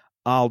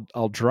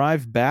 I'll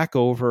drive back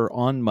over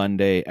on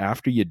Monday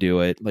after you do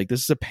it. Like,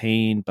 this is a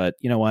pain, but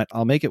you know what?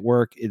 I'll make it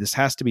work. This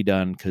has to be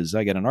done because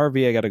I got an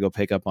RV I got to go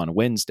pick up on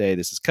Wednesday.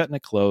 This is cutting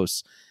it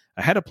close.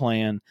 I had a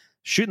plan,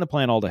 shooting the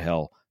plan all to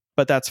hell,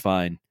 but that's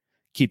fine.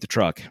 Keep the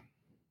truck.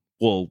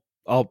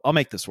 I'll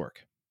make this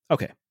work.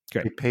 Okay,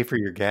 great. They pay for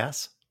your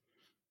gas?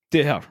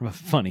 Yeah,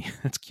 funny.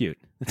 That's cute.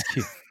 That's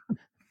cute.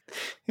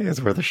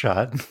 It's worth a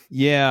shot.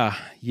 Yeah.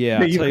 They I'll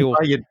tell even you what,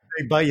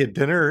 buy you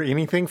dinner or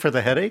anything for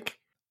the headache?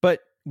 but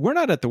we're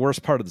not at the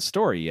worst part of the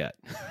story yet.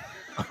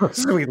 Oh,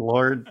 sweet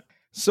Lord.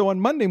 So on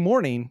Monday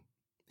morning,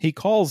 he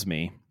calls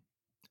me,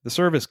 the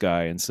service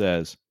guy, and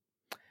says,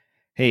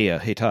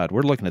 hey, Todd,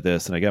 we're looking at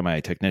this, and I got my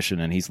technician,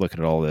 and he's looking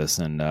at all this,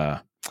 and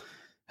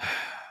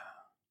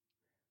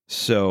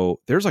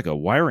so there's like a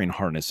wiring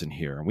harness in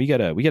here, and we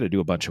gotta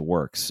do a bunch of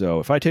work. So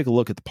if I take a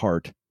look at the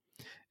part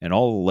and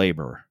all the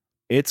labor,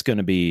 it's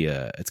gonna be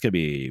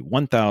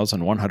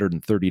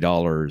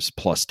 $1,130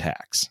 plus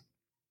tax.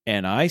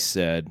 And I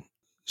said,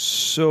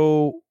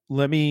 so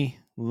let me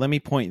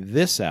point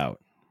this out.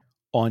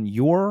 On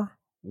your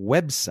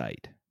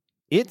website,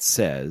 it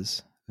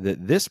says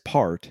that this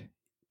part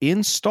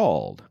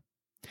installed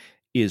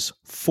is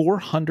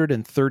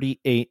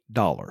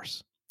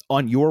 $438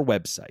 on your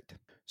website.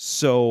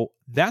 So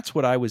that's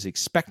what I was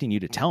expecting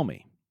you to tell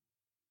me.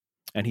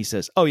 And he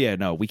says, oh yeah,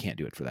 no, we can't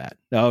do it for that.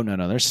 No,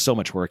 there's so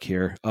much work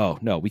here. Oh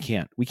no, we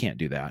can't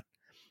do that.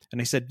 And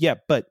I said, yeah,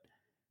 but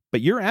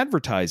you're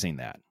advertising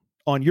that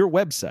on your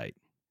website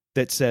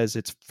that says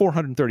it's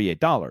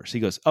 $438. He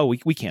goes, oh,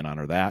 we can't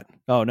honor that.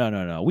 Oh,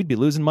 no. We'd be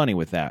losing money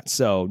with that.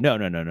 So no.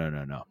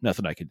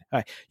 Nothing I could,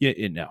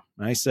 no.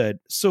 And I said,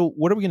 so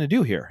what are we going to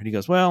do here? And he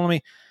goes, well,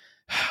 my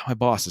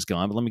boss is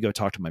gone, but let me go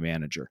talk to my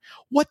manager.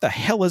 What the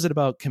hell is it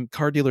about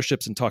car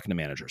dealerships and talking to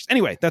managers?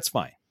 Anyway, that's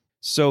fine.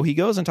 So he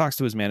goes and talks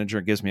to his manager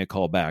and gives me a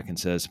call back and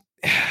says,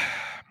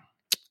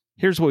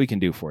 here's what we can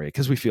do for you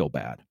because we feel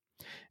bad.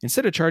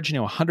 Instead of charging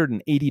you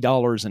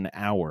 $180 an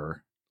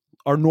hour,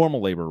 our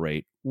normal labor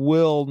rate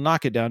will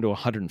knock it down to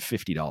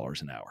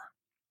 $150 an hour.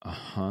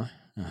 I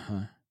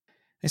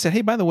said,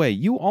 hey, by the way,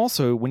 you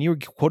also, when you were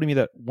quoting me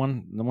that the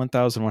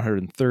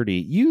 1,130,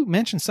 you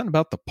mentioned something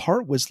about the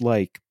part was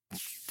like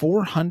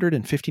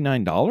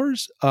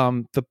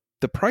 $459.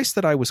 The price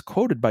that I was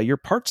quoted by your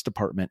parts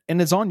department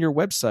and is on your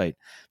website,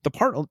 the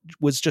part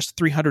was just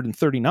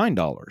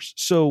 $339.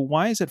 So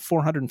why is it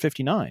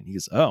 $459? He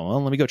goes, oh,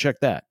 well, let me go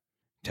check that.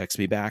 Text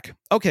me back.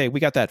 Okay,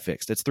 we got that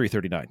fixed. It's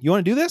 $339. You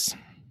want to do this?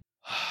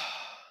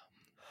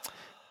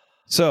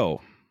 So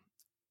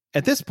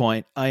at this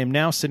point, I am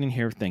now sitting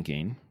here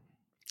thinking,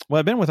 well,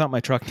 I've been without my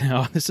truck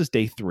now. This is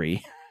day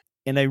 3,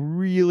 and I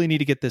really need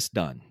to get this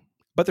done.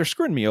 But they're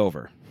screwing me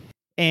over.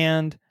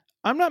 And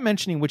I'm not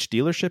mentioning which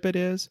dealership it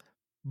is,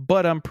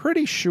 but I'm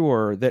pretty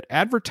sure that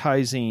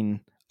advertising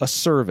a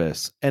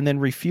service and then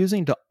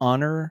refusing to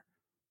honor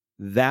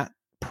that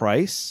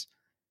price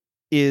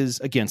is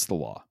against the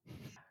law.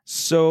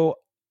 So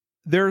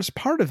there's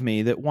part of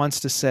me that wants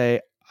to say,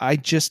 I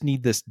just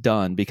need this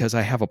done because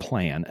I have a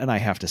plan and I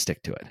have to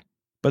stick to it.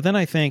 But then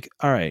I think,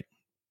 all right,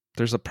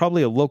 there's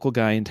probably a local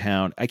guy in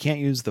town. I can't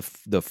use the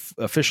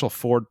official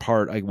Ford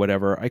part,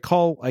 whatever. I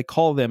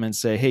call them and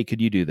say, hey, could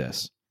you do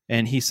this?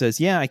 And he says,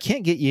 yeah, I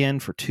can't get you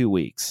in for 2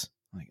 weeks.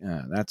 I'm like,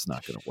 that's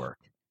not going to work.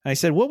 And I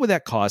said, what would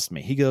that cost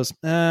me? He goes,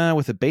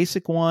 with a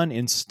basic one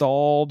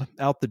installed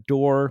out the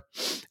door,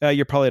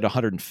 you're probably at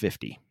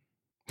 $150.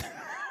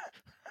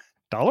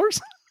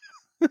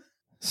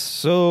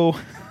 So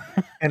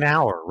an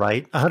hour,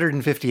 right?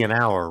 $150 an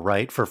hour,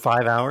 right? For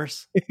 5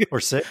 hours or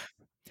 6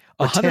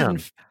 or 10.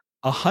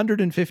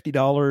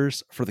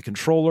 $150 for the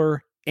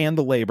controller and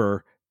the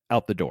labor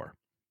out the door.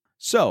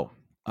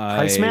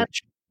 Price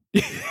match?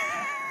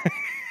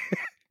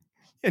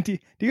 And do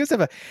you guys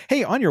have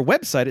hey, on your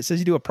website it says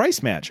you do a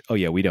price match? Oh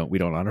yeah, we don't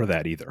honor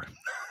that either.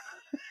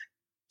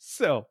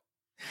 So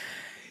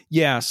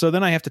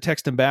then I have to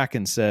text him back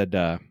and said,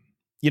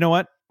 you know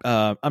what?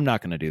 I'm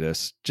not going to do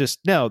this.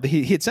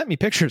 He had sent me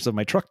pictures of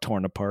my truck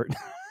torn apart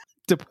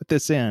to put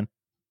this in.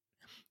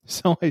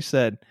 So I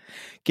said,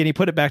 can you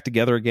put it back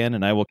together again?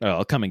 And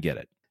I'll come and get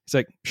it. He's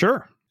like,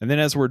 sure. And then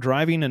as we're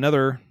driving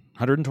another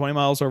 120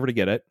 miles over to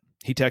get it,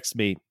 he texts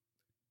me,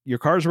 your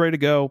car's ready to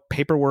go.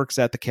 Paperwork's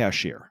at the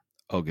cashier.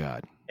 Oh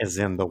God. As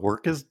in the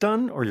work is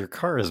done or your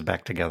car is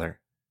back together?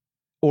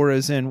 Or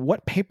as in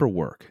what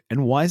paperwork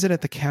and why is it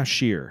at the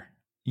cashier?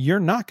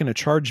 You're not going to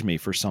charge me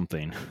for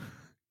something.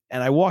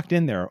 And I walked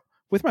in there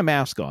with my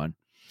mask on,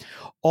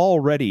 all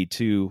ready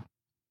to,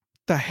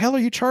 the hell are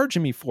you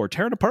charging me for?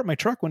 Tearing apart my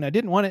truck when I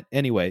didn't want it?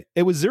 Anyway,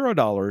 it was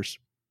 $0.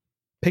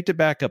 Picked it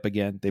back up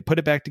again. They put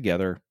it back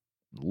together,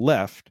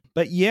 left.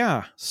 But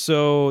yeah,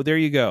 so there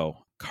you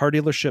go. Car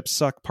Dealerships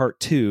Suck Part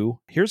 2.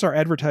 Here's our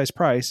advertised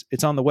price.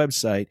 It's on the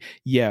website.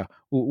 Yeah,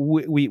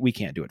 we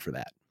can't do it for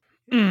that.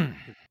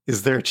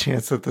 Is there a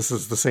chance that this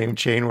is the same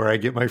chain where I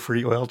get my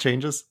free oil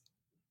changes?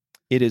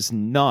 It is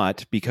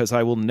not, because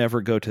I will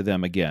never go to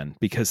them again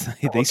because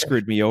they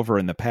screwed me over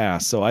in the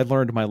past. So I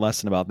learned my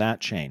lesson about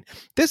that chain.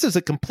 This is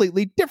a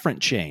completely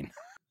different chain.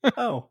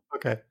 Oh,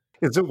 okay.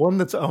 Is it one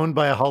that's owned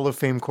by a Hall of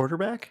Fame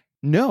quarterback?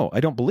 No,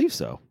 I don't believe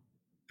so.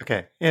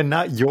 Okay. And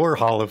not your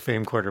Hall of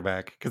Fame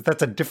quarterback, because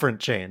that's a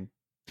different chain.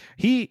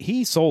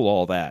 He sold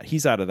all that.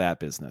 He's out of that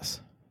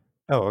business.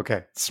 Oh,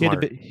 okay. He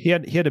had to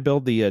Smart. he had to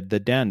build the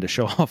den to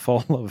show off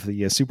all of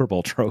the Super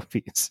Bowl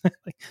trophies.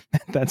 Like,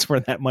 that's where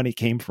that money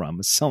came from,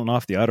 was selling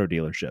off the auto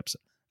dealerships,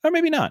 or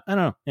maybe not. I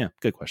don't know. Yeah,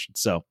 good question.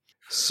 So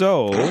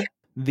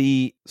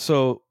the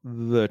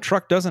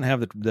truck doesn't have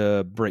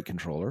the brake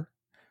controller,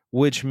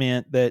 which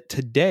meant that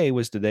today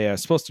was the day I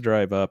was supposed to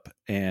drive up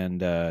and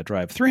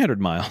drive 300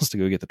 miles to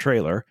go get the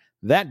trailer.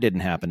 That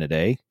didn't happen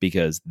today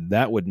because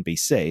that wouldn't be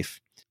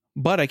safe.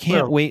 But I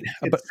can't Well, wait.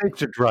 But it's safe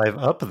to drive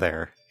up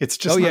there. It's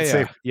oh just yeah, not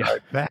safe to yeah,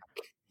 drive back.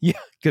 yeah.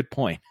 Good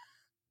point.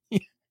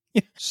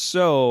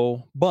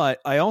 So, but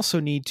I also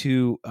need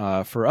to,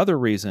 for other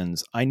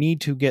reasons, I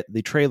need to get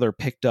the trailer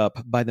picked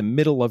up by the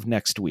middle of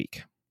next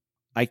week.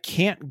 I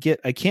can't get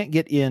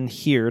in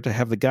here to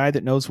have the guy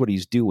that knows what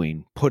he's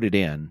doing put it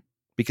in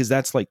because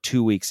that's like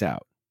 2 weeks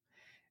out.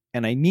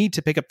 And I need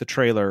to pick up the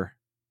trailer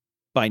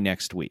by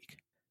next week.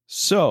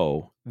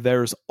 So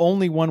there's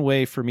only one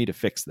way for me to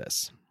fix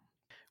this.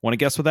 Want to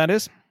guess what that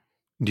is?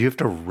 Do you have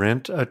to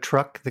rent a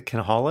truck that can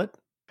haul it?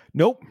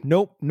 Nope.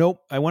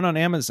 I went on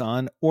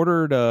Amazon,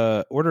 ordered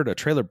a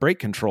trailer brake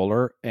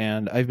controller,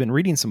 and I've been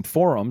reading some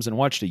forums and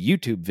watched a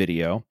YouTube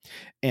video.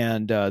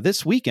 And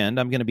this weekend,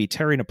 I'm going to be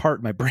tearing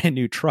apart my brand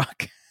new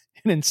truck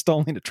and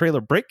installing a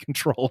trailer brake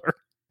controller.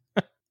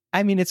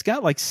 I mean, it's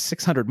got like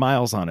 600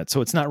 miles on it,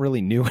 so it's not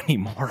really new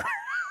anymore.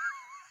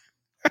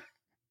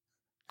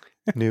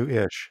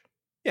 New-ish.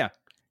 Yeah.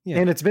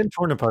 And it's been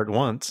torn apart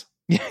once.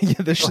 Yeah.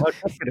 So how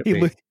tough could it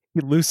be?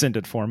 He loosened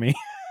it for me.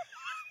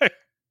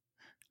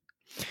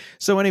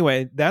 So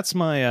anyway, that's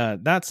my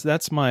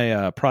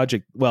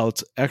project. Well,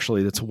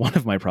 that's one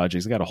of my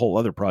projects. I got a whole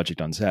other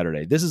project on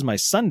Saturday. This is my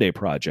Sunday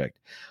project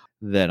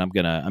that I'm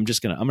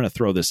gonna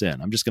throw this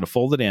in. I'm just gonna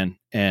fold it in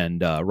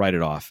and write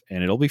it off,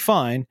 and it'll be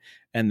fine.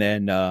 And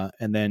then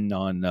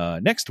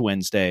on next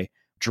Wednesday,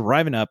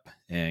 driving up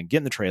and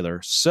getting the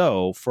trailer.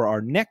 So for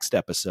our next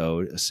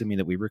episode, assuming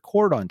that we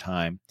record on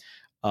time,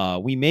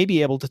 we may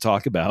be able to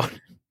talk about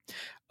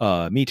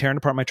me tearing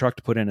apart my truck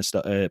to put in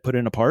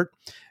a part,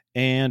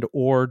 and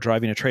or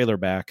driving a trailer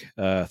back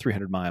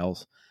 300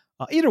 miles.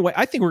 Either way,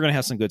 I think we're going to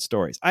have some good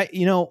stories.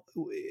 No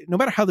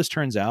matter how this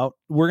turns out,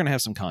 we're going to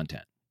have some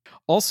content.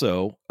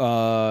 Also,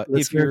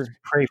 if you're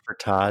pray for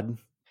Todd.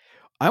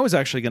 I was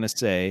actually going to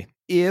say,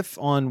 if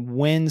on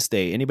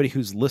Wednesday, anybody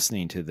who's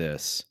listening to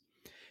this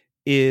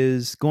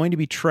is going to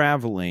be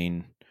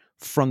traveling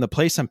from the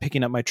place I'm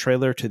picking up my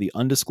trailer to the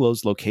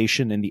undisclosed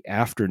location in the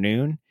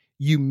afternoon,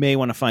 you may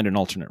want to find an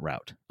alternate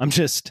route.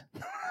 It's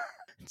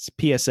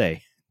PSA.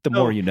 The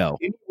more you know.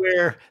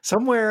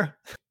 Somewhere,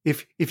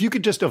 if you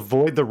could just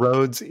avoid the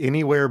roads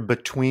anywhere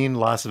between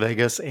Las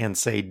Vegas and,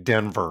 say,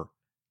 Denver.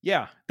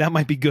 Yeah, that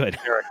might be good.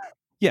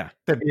 Yeah.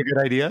 That'd be a good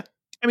idea.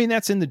 I mean,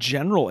 that's in the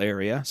general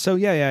area. So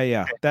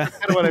yeah. That's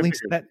at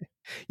least that.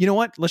 You know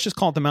what? Let's just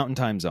call it the Mountain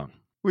Time Zone.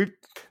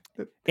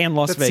 And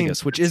Las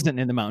Vegas, which isn't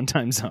in the Mountain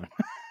Time Zone.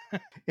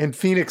 And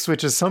Phoenix,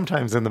 which is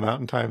sometimes in the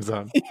Mountain Time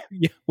Zone.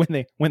 Yeah, when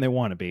they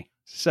want to be.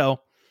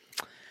 So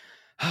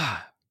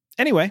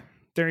anyway,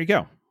 there you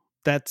go.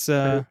 That's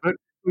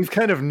we've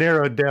kind of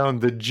narrowed down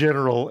the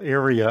general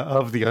area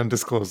of the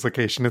undisclosed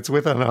location. It's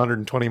within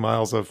 120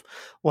 miles of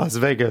Las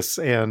Vegas,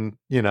 and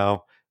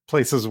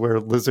places where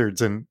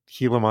lizards and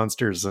Gila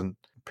monsters and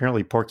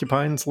apparently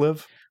porcupines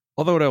live.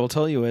 Although what I will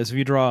tell you is, if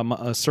you draw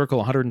a circle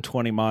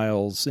 120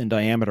 miles in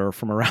diameter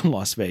from around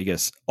Las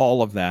Vegas,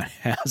 all of that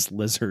has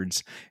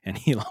lizards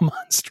and Gila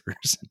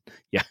monsters.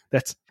 Yeah,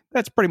 that's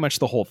pretty much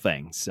the whole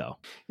thing. So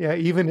yeah,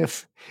 even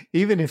if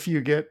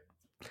you get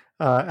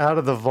out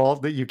of the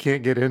vault that you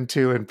can't get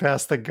into and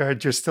past the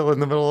guard, you're still in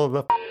the middle of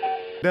the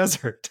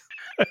desert.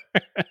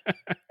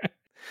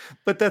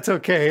 But that's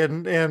okay,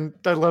 and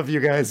I love you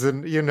guys,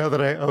 and you know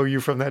that I owe you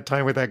from that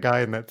time with that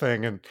guy and that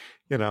thing, and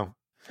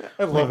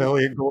I love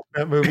Elliot Gould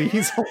in that movie.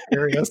 He's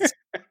hilarious.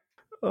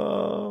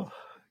 Oh,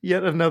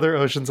 yet another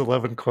Ocean's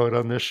 11 quote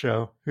on this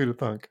show. Who'd have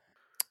thunk?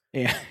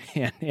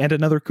 And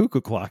another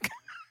cuckoo clock.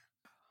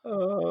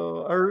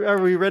 Oh,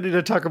 are we ready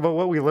to talk about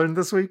what we learned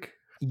this week?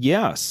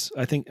 Yes,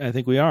 I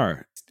think we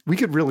are. We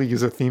could really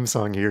use a theme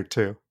song here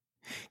too.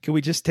 Can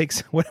we just take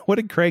what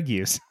did Craig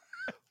use?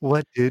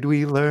 What did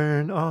we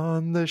learn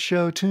on the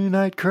show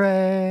tonight,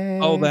 Craig?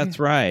 Oh, that's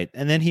right.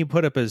 And then he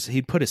put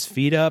his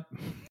feet up.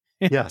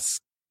 Yes.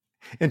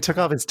 And took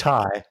off his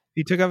tie.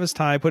 He took off his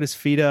tie, put his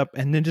feet up,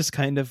 and then just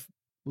kind of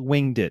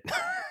winged it.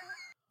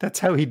 That's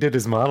how he did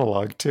his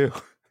monologue too.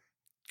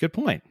 Good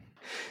point.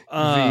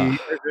 I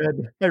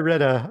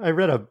read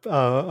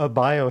a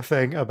bio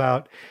thing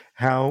about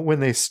how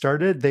when they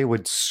started, they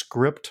would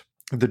script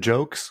the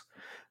jokes,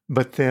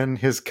 but then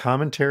his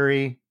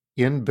commentary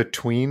in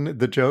between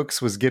the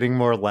jokes was getting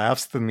more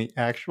laughs than the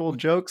actual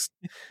jokes.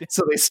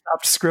 So they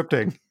stopped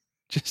scripting.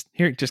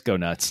 Just go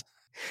nuts.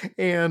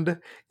 And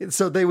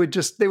so they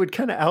would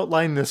kind of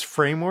outline this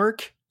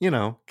framework,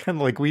 kind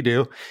of like we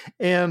do.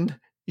 And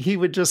he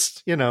would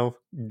just,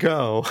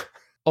 go.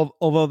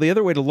 Although the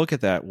other way to look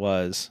at that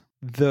was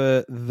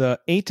the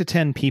 8 to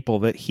 10 people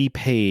that he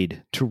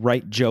paid to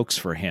write jokes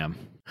for him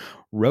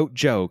wrote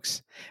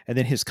jokes, and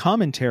then his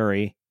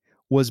commentary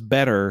was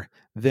better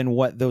than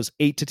what those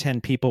 8 to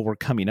 10 people were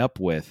coming up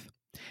with.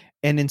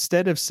 And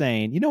instead of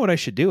saying, you know what I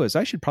should do is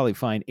I should probably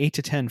find 8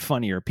 to 10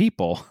 funnier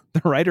people,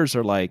 the writers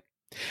are like,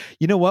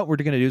 you know what we're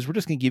going to do is we're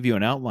just going to give you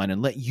an outline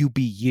and let you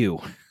be you.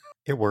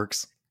 It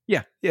works.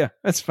 Yeah,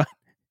 that's fine.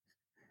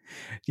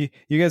 You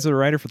guys are the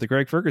writer for the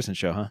Greg Ferguson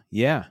show, huh?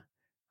 Yeah.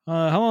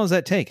 How long does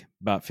that take?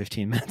 About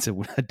 15 minutes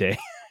a day.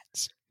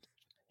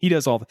 He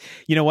does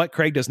you know what?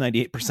 Craig does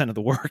 98% of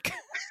the work.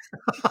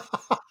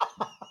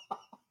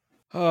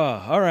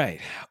 All right.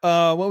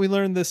 What we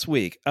learned this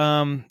week.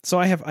 So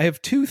I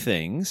have 2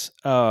 things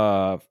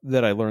that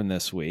I learned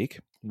this week.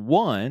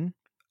 One,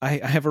 I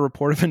have a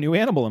report of a new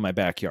animal in my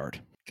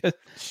backyard.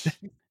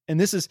 And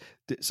this is,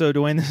 so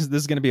Dwayne, this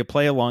is going to be a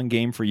play along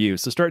game for you.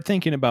 So start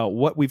thinking about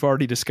what we've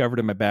already discovered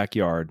in my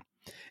backyard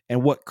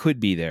and what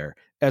could be there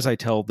as I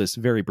tell this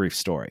very brief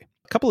story.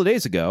 A couple of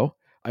days ago,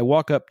 I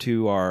walk up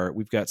to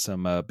we've got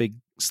some big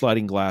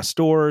sliding glass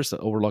doors that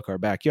overlook our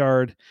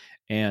backyard.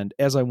 And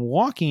as I'm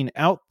walking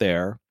out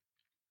there,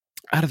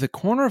 out of the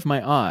corner of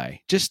my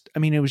eye,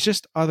 it was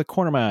just out of the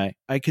corner of my eye,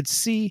 I could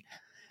see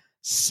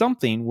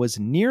something was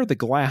near the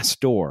glass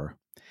door,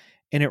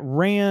 and it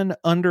ran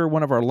under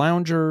one of our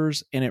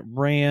loungers, and it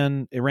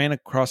ran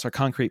across our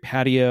concrete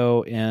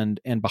patio and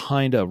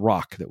behind a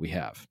rock that we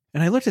have.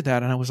 And I looked at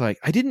that and I was like,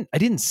 I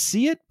didn't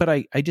see it, but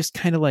I just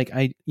kind of like,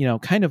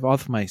 kind of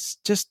off my,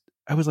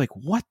 I was like,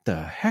 what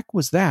the heck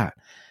was that?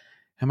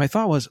 And my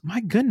thought was,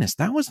 my goodness,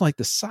 that was like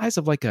the size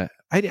of like I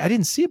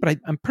didn't see it, but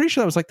I'm pretty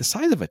sure that was like the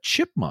size of a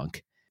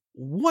chipmunk.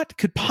 What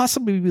could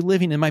possibly be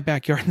living in my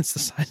backyard that's the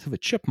size of a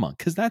chipmunk?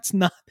 Because that's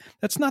not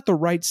the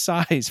right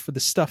size for the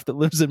stuff that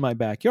lives in my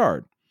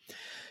backyard.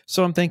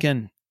 So I'm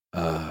thinking,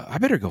 I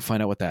better go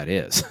find out what that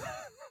is.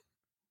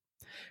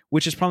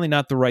 Which is probably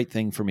not the right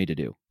thing for me to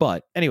do.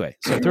 But anyway,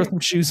 so I throw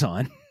some shoes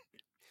on,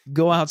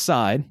 go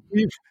outside.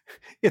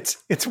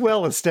 It's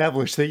well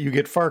established that you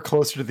get far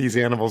closer to these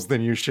animals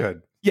than you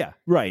should. Yeah,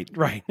 right.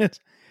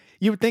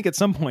 You would think at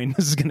some point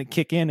this is going to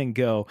kick in and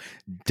go,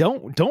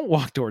 don't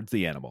walk towards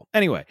the animal.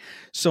 Anyway,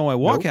 so I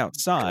walk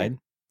outside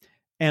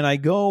and I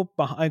go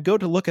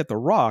to look at the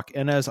rock.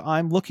 And as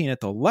I'm looking at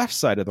the left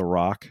side of the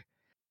rock,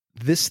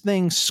 this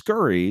thing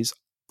scurries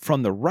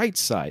from the right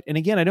side. And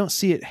again, I don't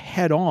see it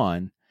head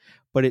on,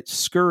 but it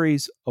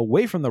scurries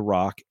away from the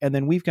rock. And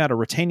then we've got a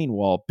retaining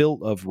wall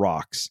built of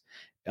rocks,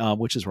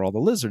 which is where all the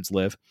lizards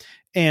live.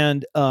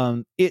 And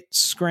it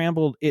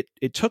scrambled,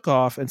 it took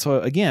off. And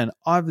so again,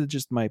 out of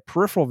just my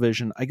peripheral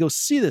vision, I go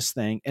see this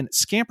thing and it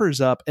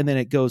scampers up and then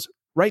it goes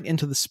right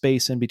into the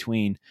space in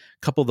between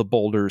a couple of the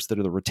boulders that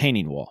are the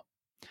retaining wall.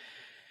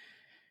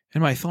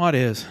 And my thought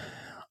is,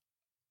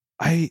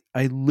 I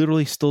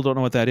literally still don't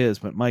know what that is,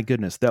 but my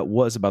goodness, that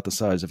was about the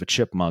size of a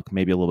chipmunk,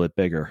 maybe a little bit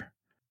bigger.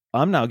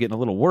 I'm now getting a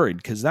little worried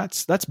because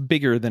that's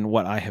bigger than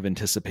what I have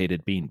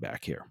anticipated being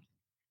back here.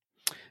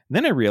 And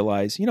then I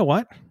realize, you know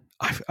what?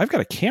 I've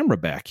got a camera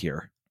back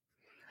here.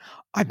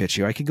 I bet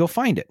you I could go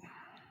find it.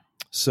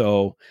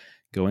 So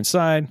go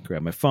inside,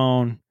 grab my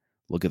phone,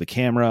 look at the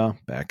camera,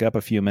 back up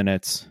a few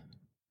minutes,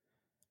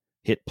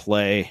 hit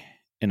play,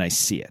 and I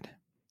see it.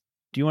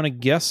 Do you want to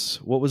guess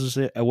what was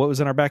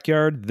in our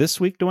backyard this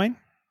week, Dwayne?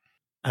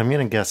 I'm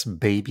going to guess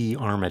baby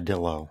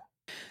armadillo.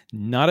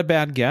 Not a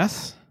bad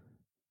guess.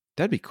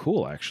 That'd be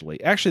cool,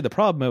 actually. Actually, the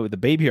problem with the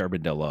baby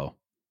armadillo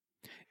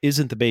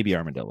isn't the baby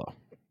armadillo.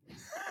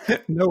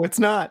 No, it's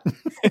not.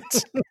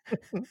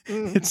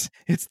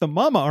 It's the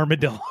mama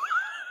armadillo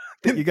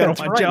that you got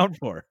to watch out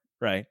for,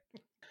 right?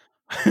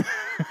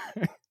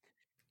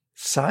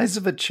 Size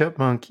of a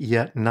chipmunk,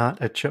 yet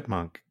not a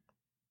chipmunk.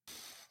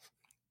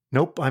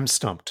 Nope, I'm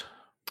stumped.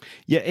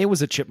 Yeah, it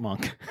was a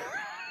chipmunk.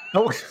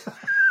 Oh.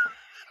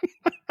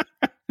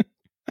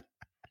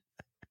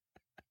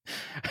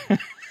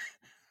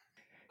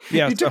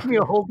 Yeah, you took me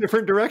a whole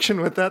different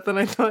direction with that than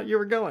I thought you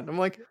were going. I'm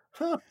like,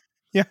 huh.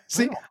 Yeah,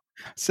 see,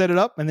 set it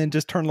up and then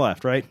just turn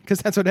left, right? Because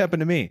that's what happened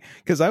to me.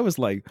 Because I was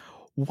like,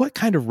 what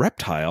kind of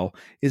reptile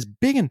is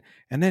big?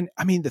 And then,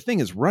 I mean, the thing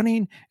is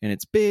running and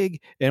it's big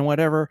and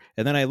whatever.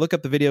 And then I look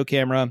up the video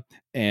camera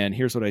and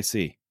here's what I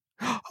see.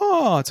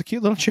 Oh, it's a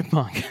cute little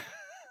chipmunk.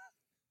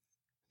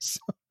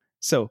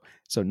 So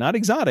not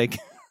exotic,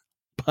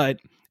 but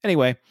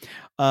anyway,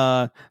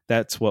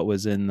 that's what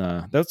was in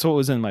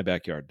my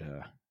backyard.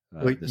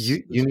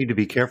 You need to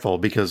be careful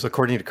because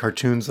according to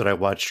cartoons that I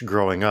watched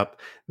growing up,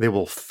 they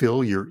will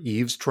fill your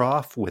eaves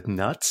trough with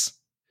nuts.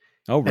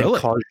 Oh, really?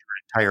 And cause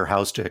your entire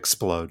house to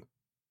explode.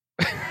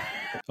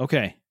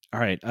 Okay. All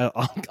right.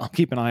 I'll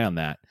keep an eye on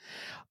that.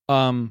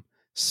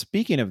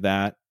 Speaking of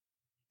that,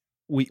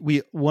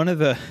 we one of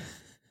the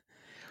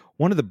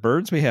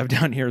birds we have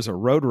down here is a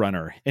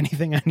roadrunner.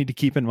 Anything I need to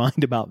keep in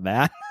mind about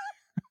that?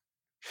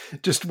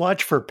 Just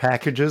watch for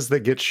packages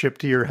that get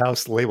shipped to your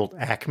house labeled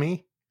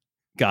Acme.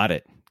 Got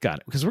it.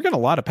 Because we're getting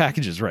a lot of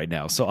packages right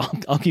now, so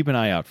I'll keep an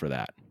eye out for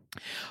that.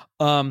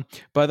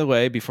 By the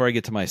way, before I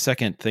get to my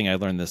second thing I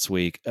learned this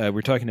week,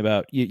 we're talking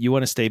about you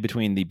want to stay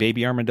between the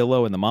baby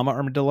armadillo and the mama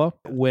armadillo.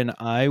 When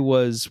I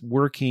was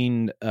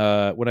working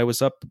on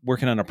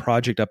a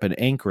project up in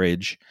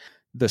Anchorage,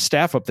 the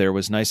staff up there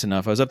was nice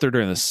enough. I was up there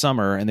during the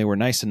summer, and they were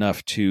nice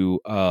enough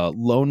to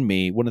loan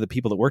me. One of the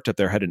people that worked up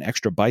there had an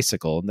extra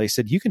bicycle, and they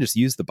said, you can just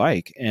use the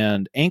bike.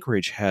 And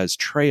Anchorage has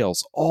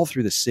trails all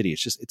through the city.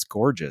 It's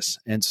gorgeous.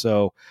 And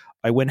so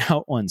I went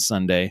out one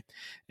Sunday,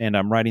 and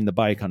I'm riding the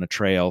bike on a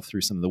trail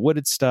through some of the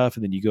wooded stuff.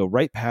 And then you go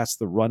right past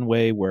the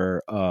runway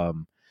where,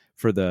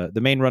 for the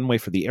main runway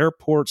for the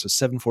airport. So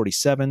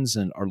 747s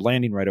and are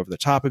landing right over the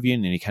top of you.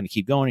 And then you kind of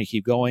keep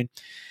going.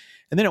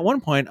 And then at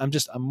one point, I'm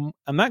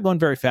not going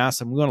very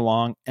fast. I'm going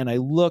along, and I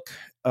look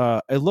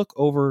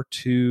over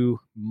to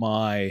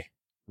my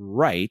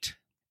right,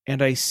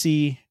 and I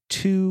see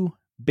two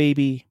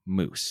baby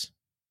moose.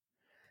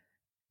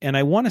 And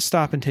I want to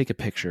stop and take a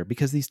picture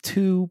because these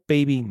two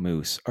baby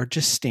moose are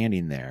just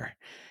standing there,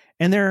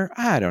 and they're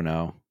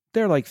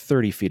like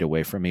 30 feet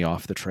away from me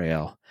off the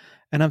trail.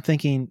 And I'm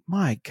thinking,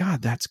 my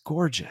God, that's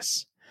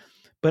gorgeous.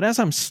 But as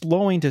I'm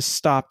slowing to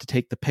stop to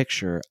take the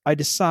picture, I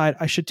decide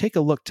I should take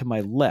a look to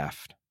my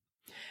left.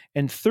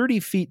 And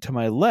 30 feet to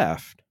my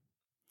left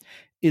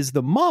is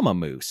the mama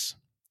moose.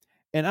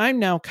 And I'm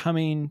now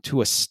coming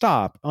to a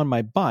stop on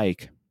my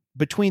bike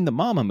between the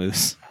mama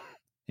moose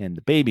and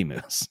the baby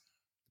moose.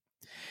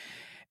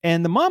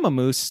 And the mama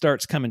moose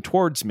starts coming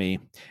towards me,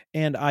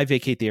 and I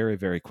vacate the area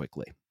very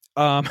quickly.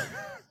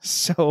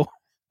 So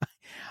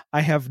I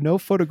have no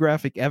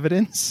photographic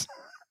evidence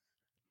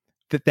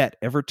that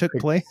ever took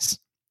place.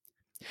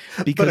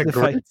 Because but a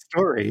great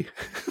story.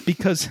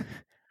 Because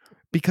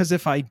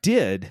if I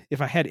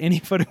had any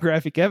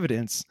photographic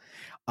evidence,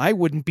 I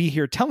wouldn't be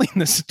here telling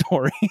this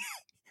story.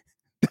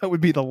 That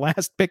would be the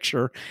last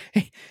picture.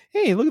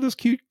 Hey, look at those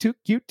cute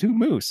two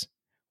moose.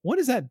 What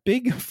is that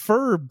big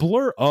fur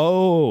blur?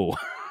 Oh,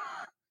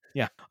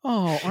 yeah.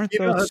 Oh, aren't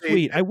those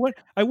sweet? I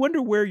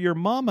wonder where your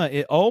mama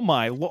is. Oh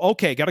my.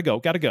 Okay, gotta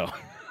go.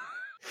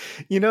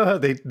 You know how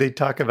they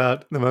talk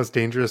about the most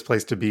dangerous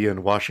place to be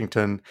in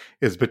Washington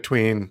is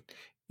between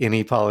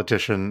any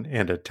politician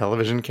and a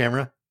television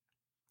camera?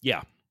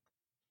 Yeah.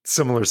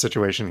 Similar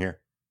situation here.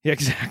 Yeah,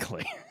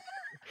 exactly.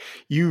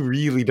 You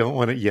really don't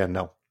want to. Yeah,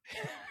 no.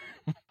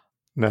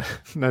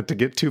 Not to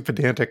get too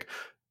pedantic.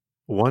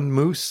 One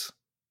moose?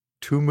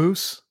 Two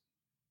moose?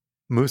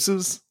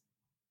 Mooses?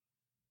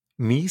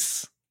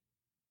 Meese?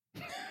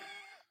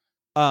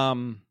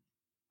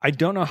 I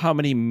don't know how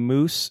many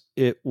moose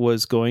it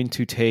was going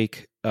to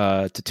take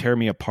to tear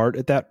me apart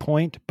at that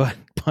point,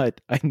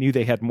 but I knew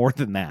they had more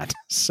than that.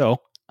 So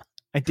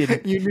I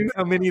didn't. You knew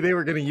how many they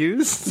were going to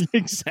use?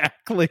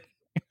 Exactly.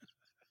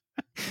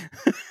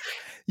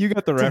 You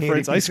got the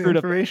reference. I screwed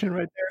up information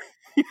right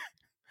there.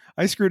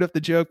 I screwed up the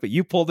joke, but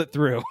you pulled it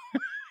through.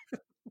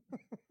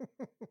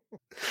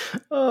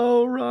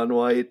 Oh, Ron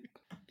White.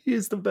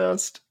 He's the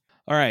best.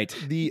 All right.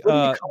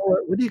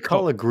 What do you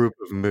call a group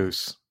of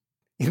moose?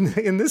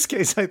 In this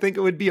case, I think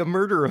it would be a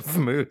murder of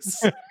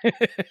moose.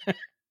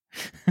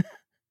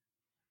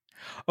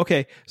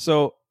 Okay,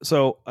 so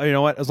you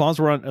know what? As long as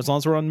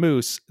we're on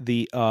moose,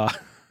 the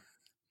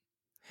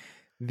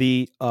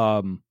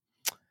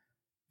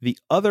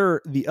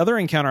other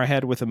encounter I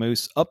had with a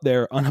moose up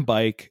there on a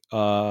bike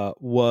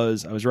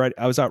was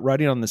I was out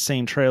riding on the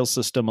same trail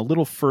system a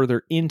little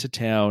further into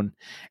town,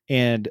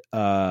 and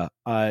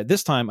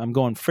this time I'm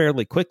going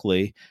fairly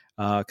quickly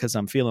because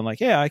I'm feeling like,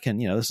 yeah, I can,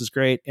 this is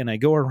great. And I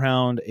go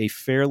around a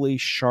fairly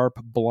sharp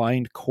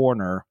blind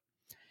corner,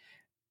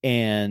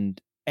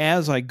 and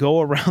as I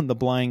go around the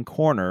blind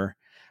corner,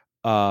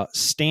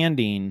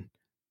 standing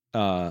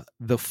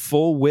the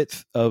full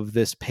width of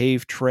this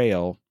paved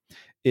trail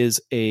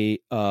is a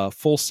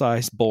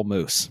full-size bull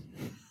moose.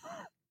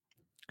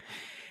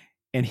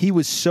 And he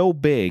was so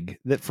big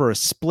that for a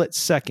split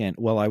second,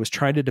 while I was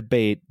trying to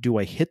debate, do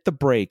I hit the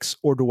brakes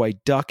or do I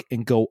duck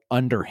and go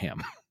under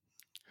him?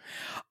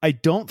 I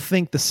don't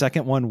think the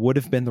second one would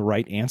have been the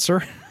right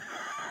answer.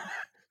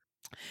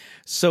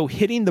 So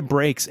hitting the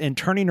brakes and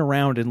turning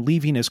around and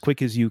leaving as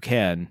quick as you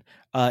can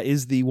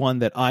is the one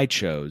that I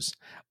chose.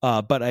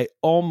 But I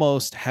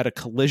almost had a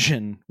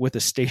collision with a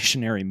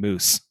stationary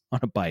moose on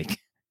a bike.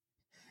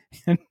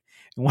 And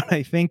what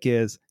I think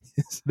is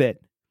that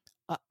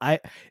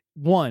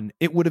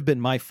it would have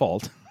been my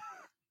fault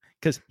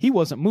because he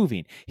wasn't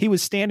moving. He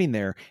was standing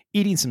there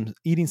eating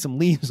some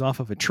leaves off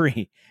of a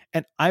tree,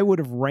 and I would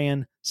have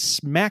ran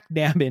smack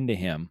dab into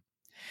him.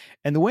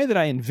 And the way that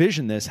I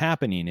envision this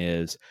happening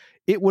is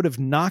it would have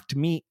knocked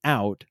me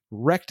out,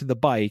 wrecked the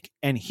bike,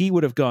 and he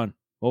would have gone,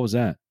 "What was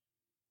that?"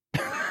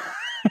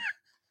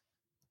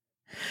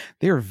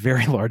 They are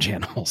very large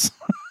animals.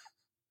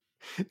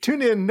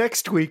 Tune in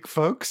next week,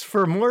 folks,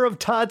 for more of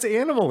Todd's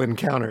animal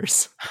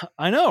encounters.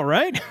 I know,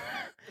 right?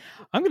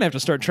 I'm going to have to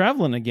start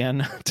traveling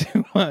again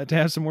to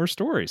have some more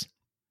stories.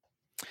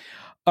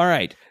 All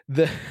right.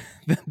 The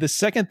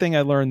second thing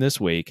I learned this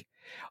week,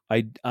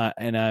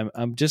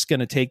 I'm just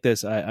going to take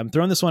this. I'm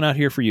throwing this one out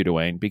here for you,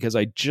 Dewayne, because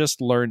I just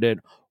learned it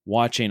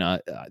watching.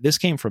 This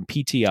came from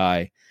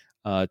PTI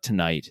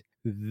tonight.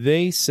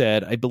 They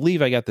said, I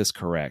believe I got this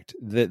correct,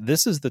 that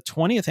this is the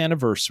 20th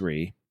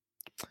anniversary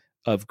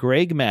of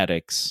Greg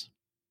Maddux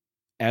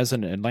as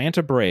an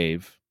Atlanta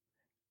Brave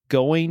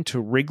going to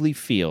Wrigley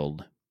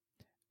Field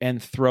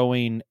and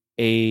throwing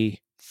a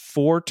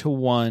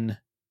 4-1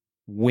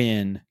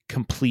 win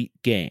complete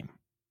game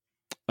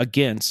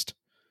against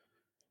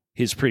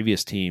his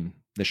previous team,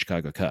 the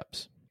Chicago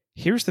Cubs.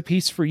 Here's the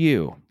piece for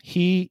you.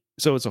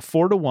 So it's a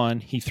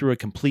 4-1. He threw a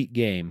complete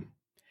game.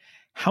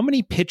 How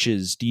many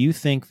pitches do you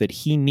think that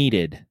he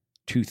needed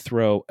to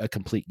throw a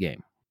complete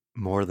game?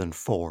 More than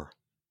 4.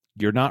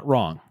 You're not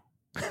wrong.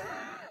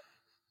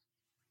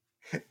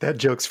 That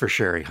joke's for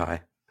Sherry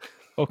High.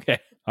 Okay.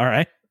 All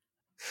right.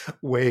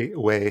 Way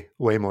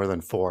more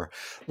than 4.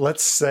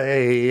 Let's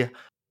say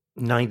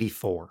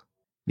 94.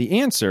 The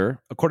answer,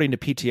 according to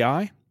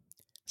PTI,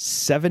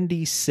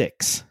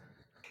 76.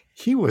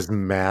 He was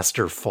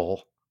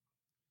masterful.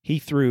 He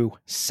threw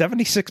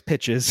 76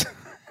 pitches,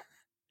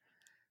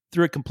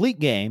 threw a complete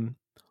game,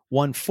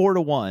 won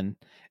 4-1.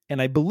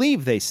 And I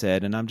believe they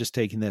said, and I'm just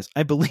taking this,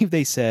 I believe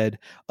they said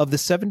of the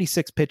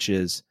 76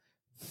 pitches,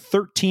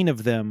 13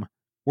 of them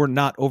were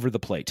not over the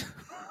plate.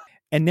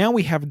 And now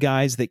we have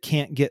guys that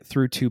can't get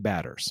through 2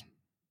 batters.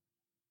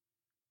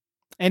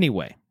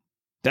 Anyway,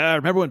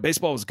 remember when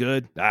baseball was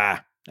good?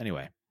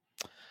 Anyway.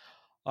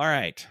 All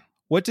right.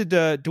 What did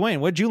Dwayne,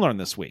 what did you learn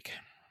this week?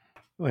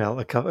 Well,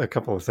 a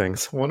couple of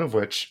things. One of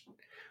which,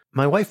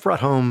 my wife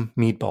brought home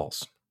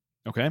meatballs.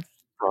 Okay.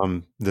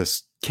 From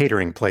this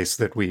catering place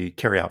that we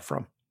carry out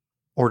from.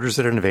 Orders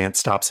it in advance,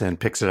 stops in,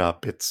 picks it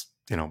up. It's,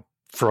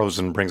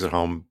 frozen, brings it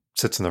home,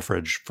 sits in the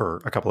fridge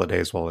for a couple of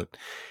days while it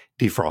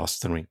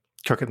defrosts, and we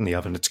cook it in the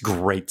oven. It's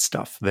great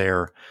stuff.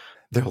 Their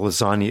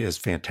lasagna is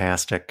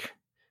fantastic.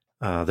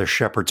 Their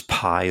shepherd's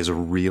pie is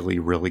really,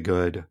 really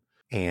good.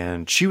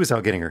 And she was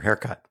out getting her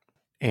haircut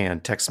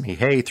and texted me,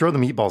 "Hey, throw the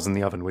meatballs in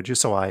the oven, would you?"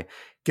 So I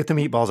get the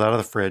meatballs out of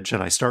the fridge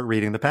and I start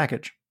reading the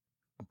package.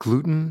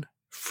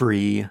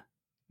 Gluten-free,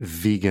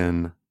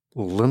 vegan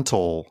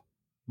lentil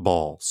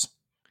balls.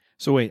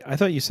 So wait, I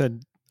thought you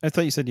said you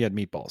had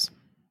meatballs.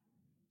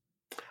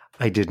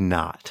 I did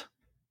not.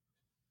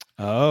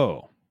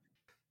 Oh.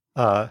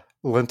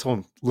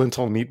 Lentil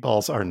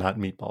meatballs are not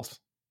meatballs.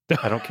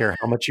 I don't care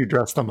how much you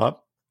dress them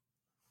up.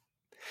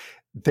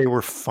 They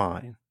were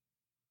fine.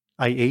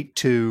 I ate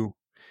 2.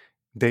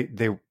 They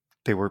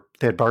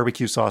had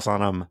barbecue sauce on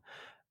them.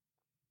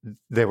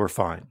 They were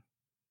fine.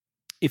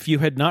 If you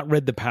had not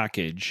read the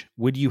package,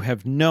 would you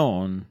have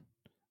known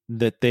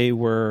that they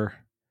were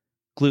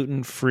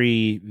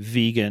gluten-free,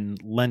 vegan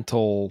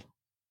lentil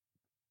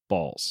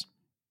balls?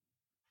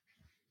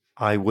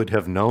 I would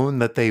have known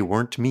that they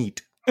weren't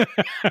meat.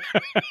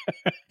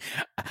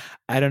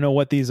 I don't know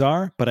what these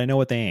are, but I know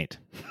what they ain't.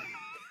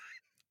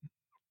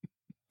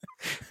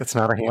 It's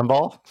not a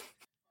handball.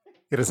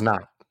 It is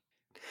not.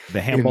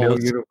 The handball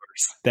is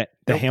universe.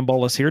 The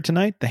handball is here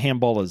tonight. The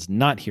handball is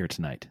not here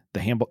tonight.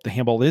 The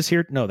handball is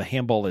here. No, the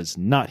handball is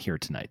not here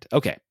tonight.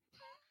 Okay.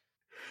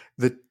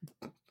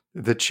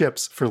 The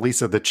chips for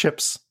Lisa, the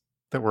chips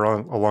that were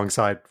on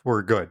alongside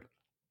were good.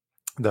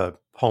 The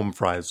home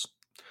fries.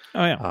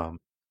 Oh yeah.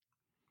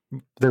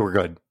 They were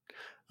good.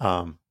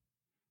 The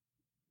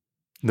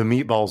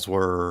meatballs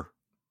were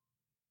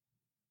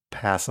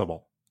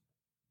passable.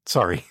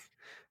 Sorry.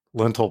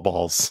 Lentil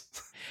balls.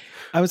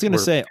 I was going to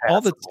say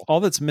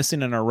all that's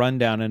missing in our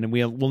rundown, and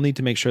we'll need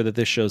to make sure that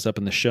this shows up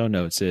in the show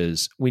notes,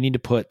 is we need to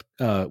put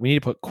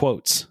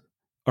quotes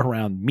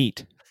around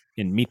meat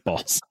in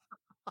meatballs,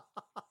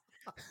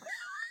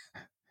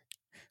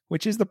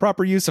 which is the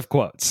proper use of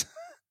quotes.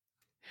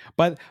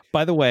 But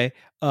by the way,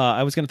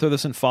 I was going to throw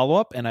this in follow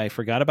up, and I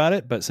forgot about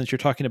it. But since you're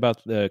talking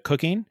about the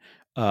cooking,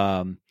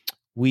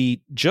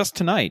 we just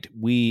tonight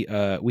we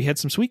had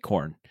some sweet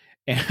corn,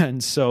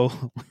 and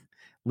so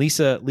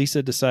Lisa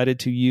decided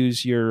to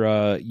use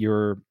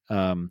your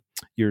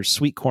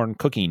sweet corn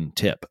cooking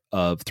tip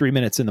of 3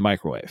 minutes in the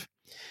microwave,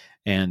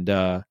 and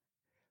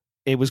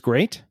it was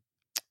great.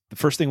 The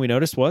first thing we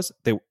noticed was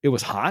it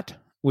was hot,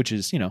 which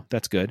is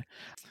that's good.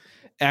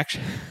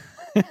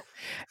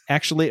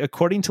 Actually,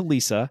 according to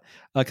Lisa,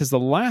 because the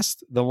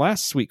last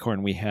sweet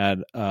corn we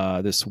had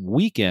this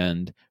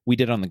weekend we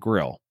did on the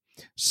grill.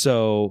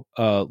 So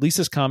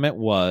Lisa's comment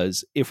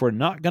was, if we're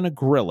not going to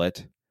grill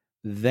it,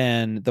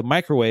 then the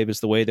microwave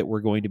is the way that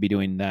we're going to be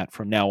doing that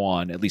from now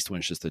on, at least when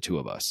it's just the 2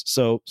 of us.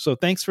 So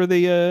thanks for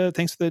the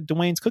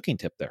Dwayne's cooking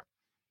tip there.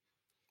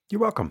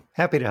 You're welcome.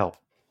 Happy to help.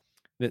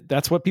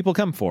 That's what people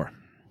come for.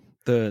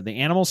 The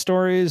animal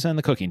stories and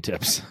the cooking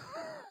tips.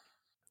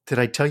 Did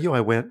I tell you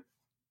I went?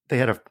 They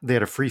had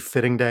a free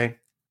fitting day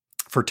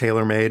for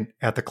TaylorMade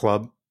at the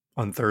club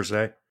on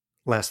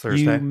last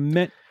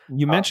Thursday.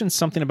 You mentioned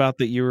something about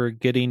that you were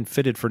getting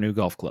fitted for new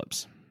golf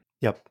clubs.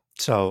 Yep.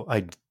 So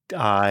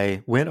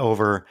I went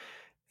over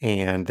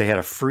and they had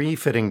a free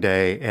fitting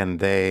day and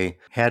they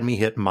had me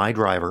hit my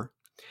driver.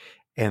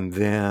 And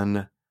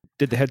then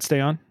did the head stay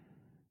on?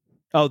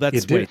 Oh,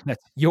 that's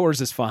yours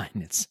is fine.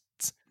 It's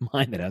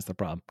mine that has the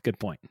problem. Good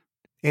point.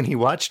 And he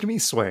watched me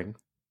swing.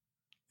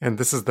 And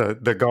this is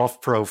the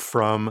golf pro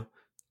from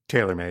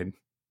TaylorMade.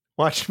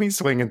 Watched me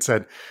swing and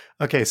said,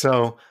 "Okay,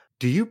 so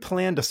do you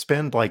plan to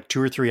spend like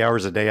 2 or 3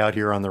 hours a day out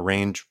here on the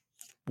range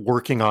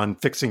working on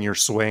fixing your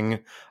swing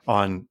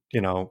on,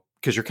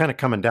 because you're kind of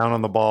coming down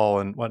on the ball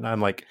and whatnot.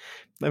 I'm like,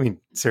 I mean,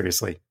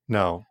 seriously,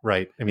 no,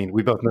 right? I mean,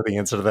 we both know the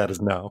answer to that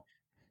is no.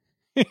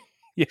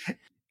 Yeah.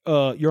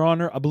 Your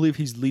Honor, I believe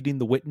he's leading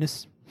the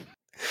witness.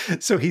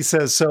 So he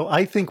says, so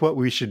I think what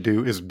we should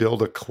do is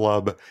build a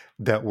club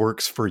that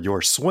works for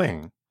your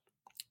swing,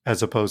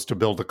 as opposed to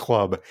build a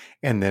club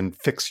and then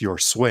fix your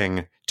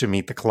swing to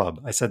meet the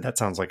club. I said, that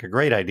sounds like a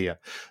great idea.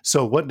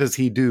 So what does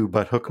he do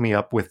but hook me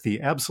up with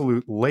the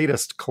absolute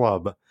latest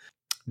club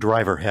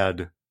driver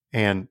head,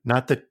 and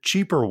not the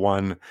cheaper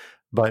one,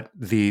 but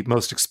the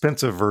most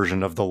expensive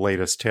version of the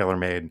latest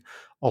TaylorMade,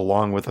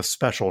 along with a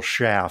special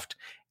shaft.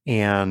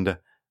 And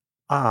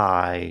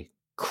I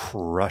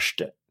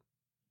crushed it.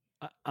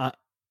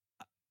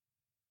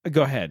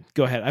 Go ahead.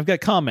 I've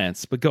got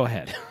comments, but go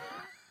ahead.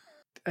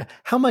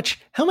 How much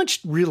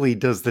really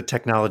does the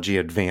technology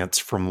advance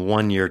from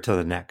one year to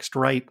the next,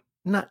 right?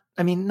 Not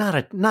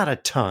a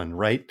ton,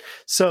 right?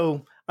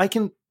 So I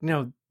can,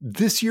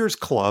 this year's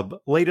club,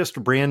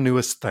 latest brand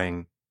newest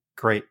thing,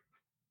 great,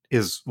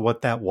 is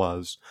what that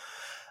was.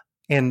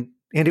 And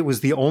it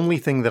was the only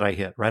thing that I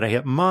hit, right? I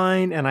hit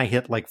mine, and I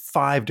hit like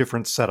 5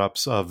 different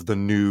setups of the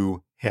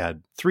new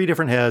head, 3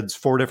 different heads,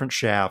 4 different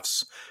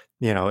shafts,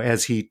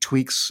 as he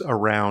tweaks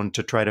around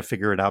to try to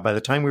figure it out. By the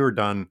time we were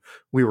done,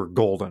 we were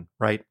golden,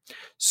 right?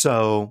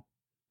 So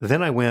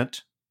then I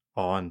went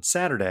on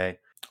Saturday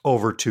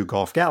over to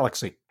Golf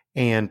Galaxy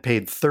and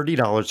paid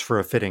 $30 for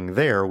a fitting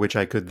there, which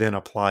I could then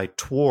apply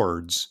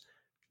towards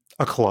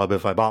a club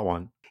if I bought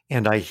one.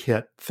 And I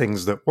hit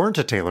things that weren't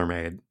a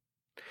TaylorMade.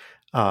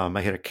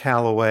 I hit a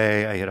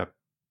Callaway, I hit a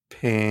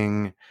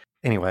Ping,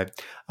 anyway,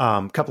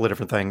 a couple of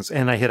different things.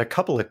 And I hit a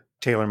couple of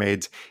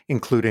TaylorMades,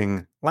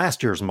 including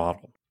last year's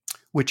model,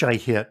 which I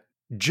hit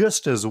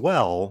just as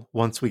well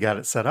once we got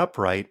it set up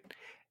right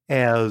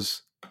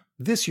as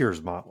this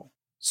year's model.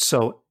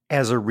 So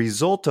as a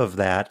result of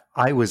that,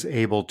 I was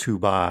able to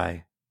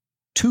buy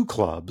 2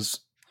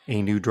 clubs,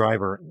 a new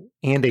driver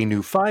and a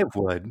new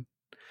 5-wood,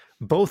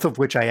 both of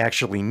which I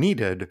actually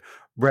needed,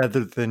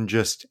 rather than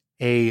just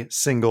a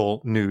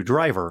single new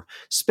driver,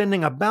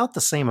 spending about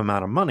the same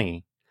amount of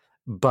money,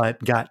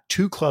 but got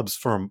 2 clubs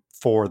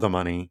for the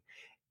money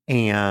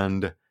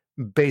and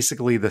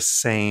basically the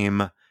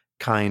same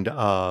kind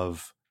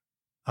of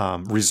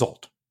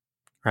result,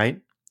 right?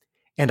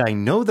 And I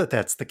know that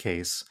that's the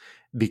case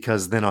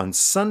because then on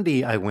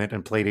Sunday I went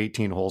and played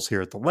 18 holes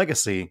here at the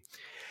Legacy,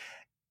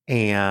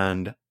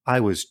 and I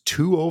was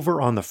 2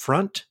 over on the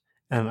front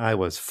and I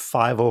was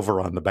 5 over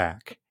on the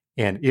back,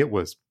 and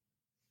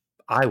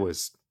I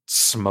was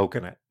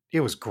smoking it.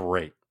 It was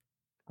great,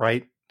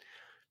 right?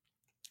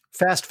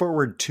 Fast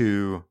forward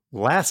to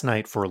last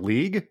night for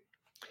League,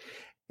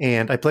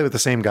 and I play with the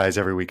same guys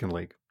every week in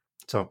League.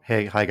 So,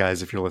 hey, hi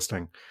guys, if you're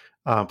listening.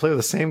 Play with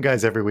the same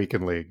guys every week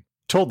in League.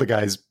 Told the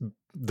guys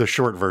the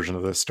short version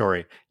of this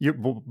story. You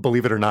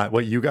believe it or not,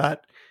 what you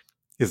got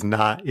is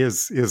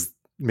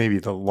maybe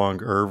the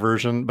longer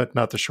version, but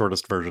not the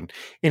shortest version.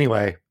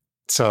 Anyway,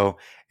 so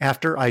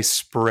after I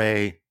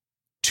spray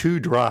 2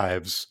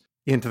 drives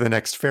into the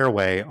next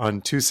fairway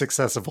on 2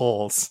 successive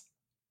holes,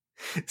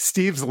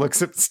 Steve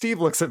looks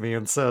at me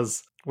and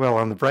says, "Well,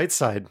 on the bright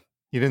side,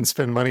 you didn't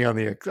spend money on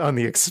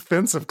the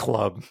expensive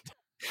club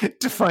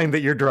to find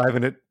that you're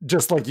driving it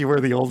just like you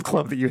were the old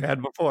club that you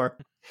had before.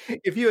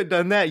 If you had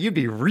done that, you'd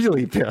be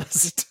really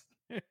pissed."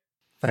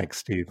 Thanks,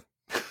 Steve.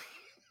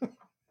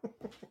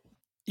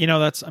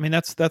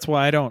 That's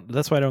why I don't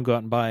go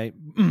out and buy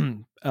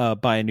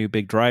a new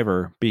big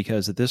driver,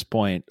 because at this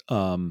point,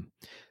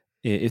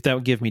 if that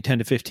would give me 10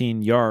 to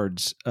 15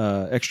 yards,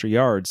 extra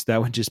yards,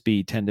 that would just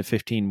be 10 to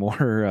 15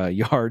 more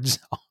yards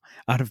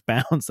out of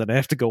bounds that I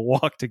have to go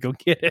walk to go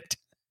get it.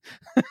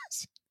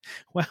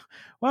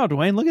 Wow,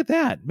 Dwayne, look at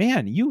that.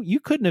 Man, you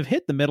couldn't have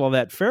hit the middle of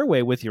that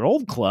fairway with your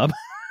old club.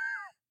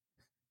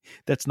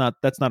 That's not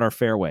our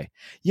fairway.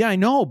 Yeah, I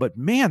know, but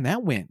man,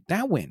 that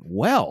went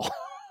well.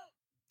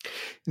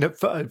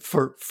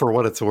 For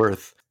what it's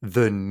worth,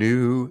 the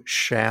new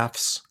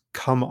shafts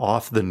come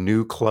off the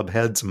new club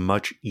heads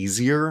much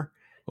easier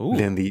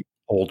than the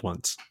old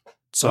ones.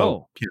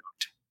 So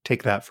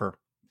take that for,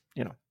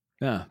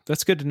 Yeah,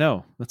 that's good to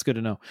know.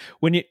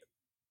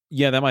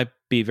 That might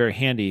be very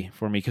handy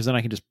for me, because then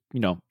I can just,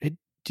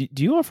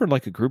 do you offer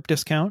like a group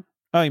discount?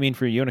 Oh, you mean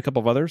for you and a couple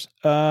of others?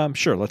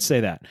 Sure, let's say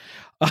that.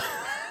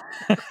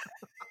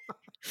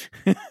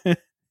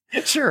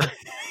 Sure.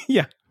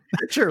 Yeah.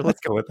 Sure, let's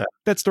go with that.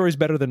 That story's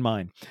better than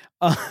mine.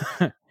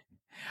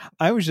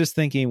 I was just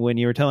thinking when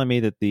you were telling me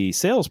that the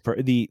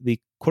the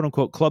quote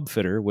unquote club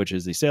fitter, which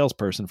is the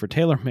salesperson for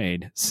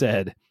TaylorMade,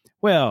 said,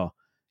 well,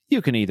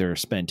 you can either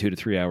spend 2 to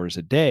 3 hours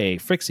a day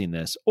fixing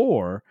this,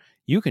 or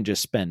you can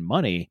just spend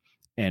money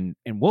and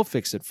we'll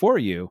fix it for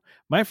you.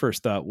 My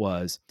first thought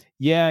was,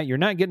 yeah, you're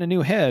not getting a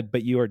new head,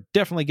 but you are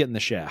definitely getting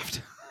the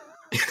shaft.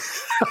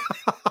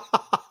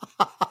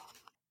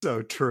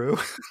 So true.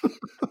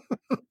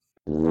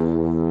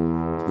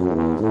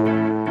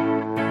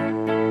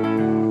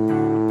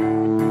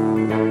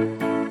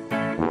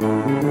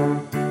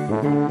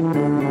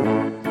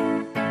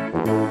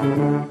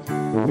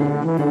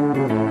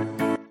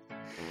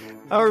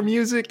 Our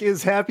music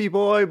is Happy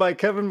Boy by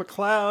Kevin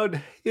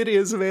MacLeod. It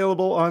is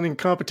available on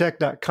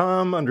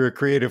Incompetech.com under a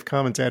Creative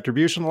Commons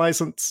Attribution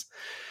license.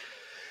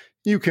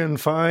 You can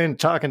find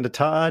Talking to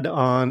Todd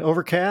on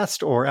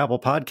Overcast or Apple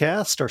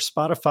Podcast or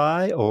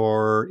Spotify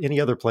or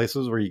any other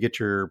places where you get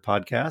your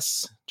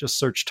podcasts. Just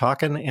search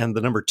Talkin' and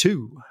the number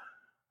 2,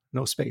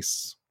 no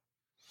space.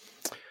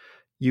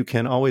 You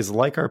can always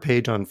like our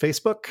page on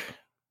Facebook.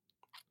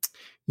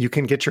 You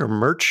can get your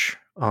merch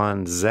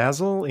on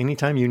Zazzle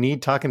anytime you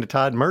need Talking to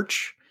Todd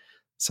merch,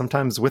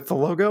 sometimes with the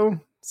logo,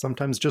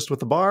 sometimes just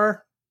with the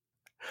bar.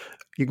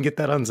 You can get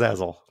that on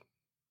Zazzle.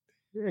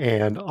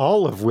 And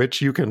all of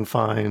which you can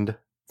find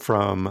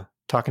from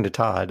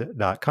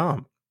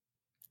talkingtotodd.com.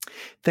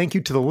 Thank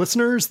you to the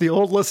listeners, the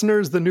old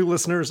listeners, the new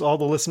listeners, all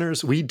the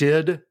listeners. We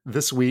did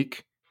this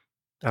week,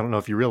 I don't know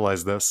if you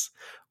realize this,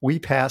 we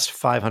passed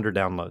 500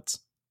 downloads.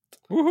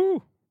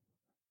 Woohoo!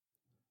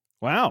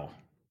 Wow.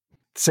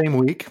 Same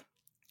week,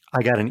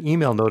 I got an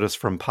email notice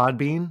from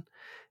Podbean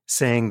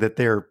saying that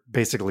they're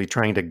basically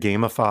trying to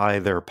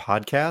gamify their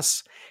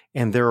podcasts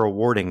and they're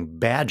awarding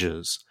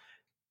badges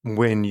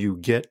when you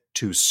get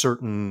to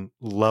certain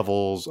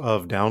levels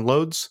of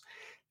downloads.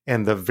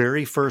 And the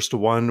very first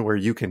one where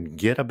you can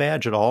get a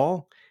badge at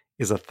all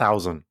is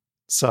 1,000.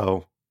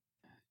 So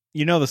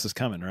you know this is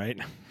coming, right?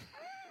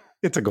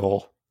 It's a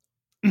goal.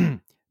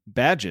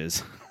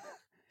 Badges.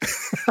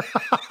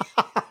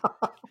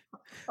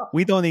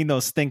 We don't need no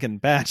stinking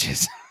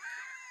badges.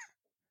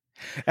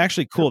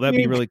 Actually, cool. That'd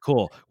be really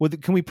cool.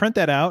 Can we print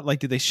that out? Like,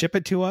 do they ship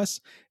it to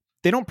us?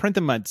 They don't print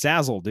them at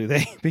Zazzle, do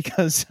they?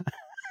 Because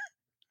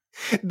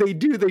they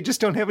do. They just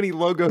don't have any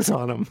logos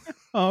on them.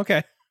 Oh,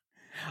 okay.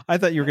 I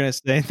thought you were going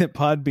to say that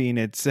Podbean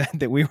had said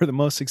that we were the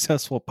most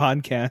successful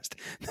podcast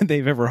that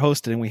they've ever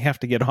hosted, and we have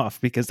to get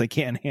off because they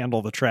can't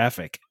handle the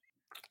traffic.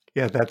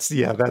 Yeah, that's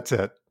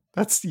it.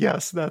 That's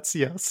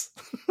yes.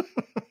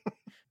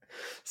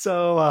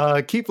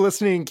 So keep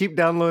listening, keep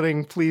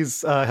downloading.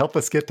 Please help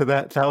us get to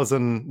that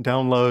 1,000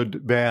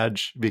 download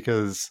badge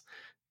because,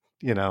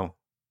 yeah.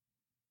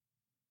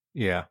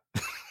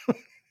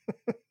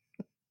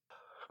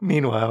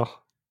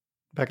 Meanwhile,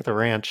 back at the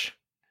ranch,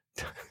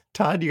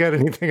 Todd, you got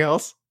anything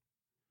else?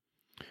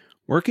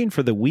 Working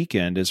for the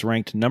Weekend is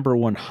ranked number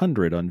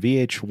 100 on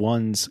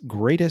VH1's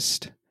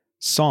greatest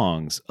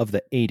songs of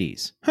the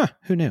 80s. Huh,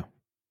 who knew?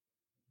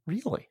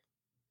 Really?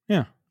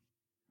 Yeah.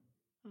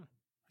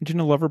 Did you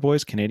know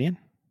Loverboy's Canadian?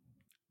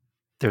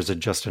 There's a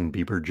Justin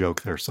Bieber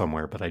joke there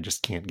somewhere, but I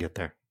just can't get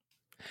there.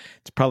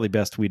 It's probably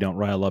best we don't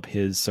rile up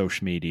his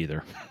social media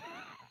either.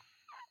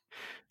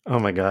 Oh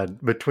my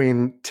God.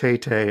 Between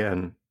Tay-Tay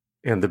and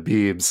the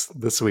Biebs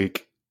this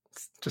week.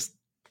 Just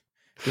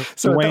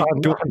so Dwayne,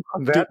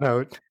 on that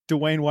note.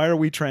 Dwayne, why are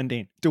we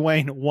trending?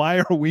 Dwayne, why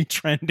are we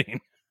trending?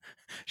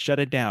 Shut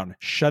it down.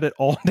 Shut it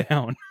all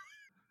down.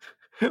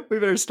 We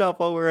better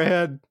stop while we're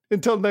ahead.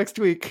 Until next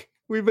week,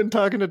 we've been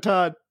talking to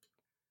Todd.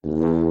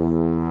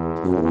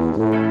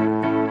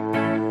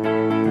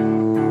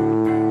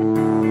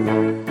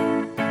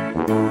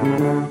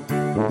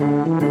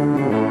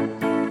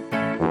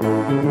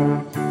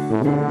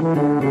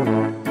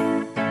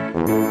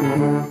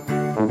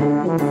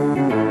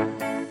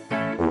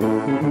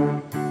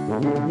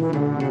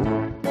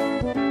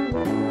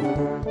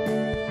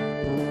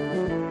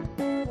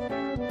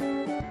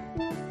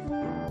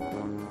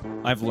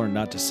 I've learned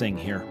not to sing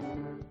here.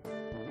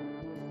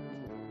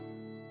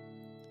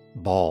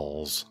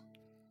 Balls.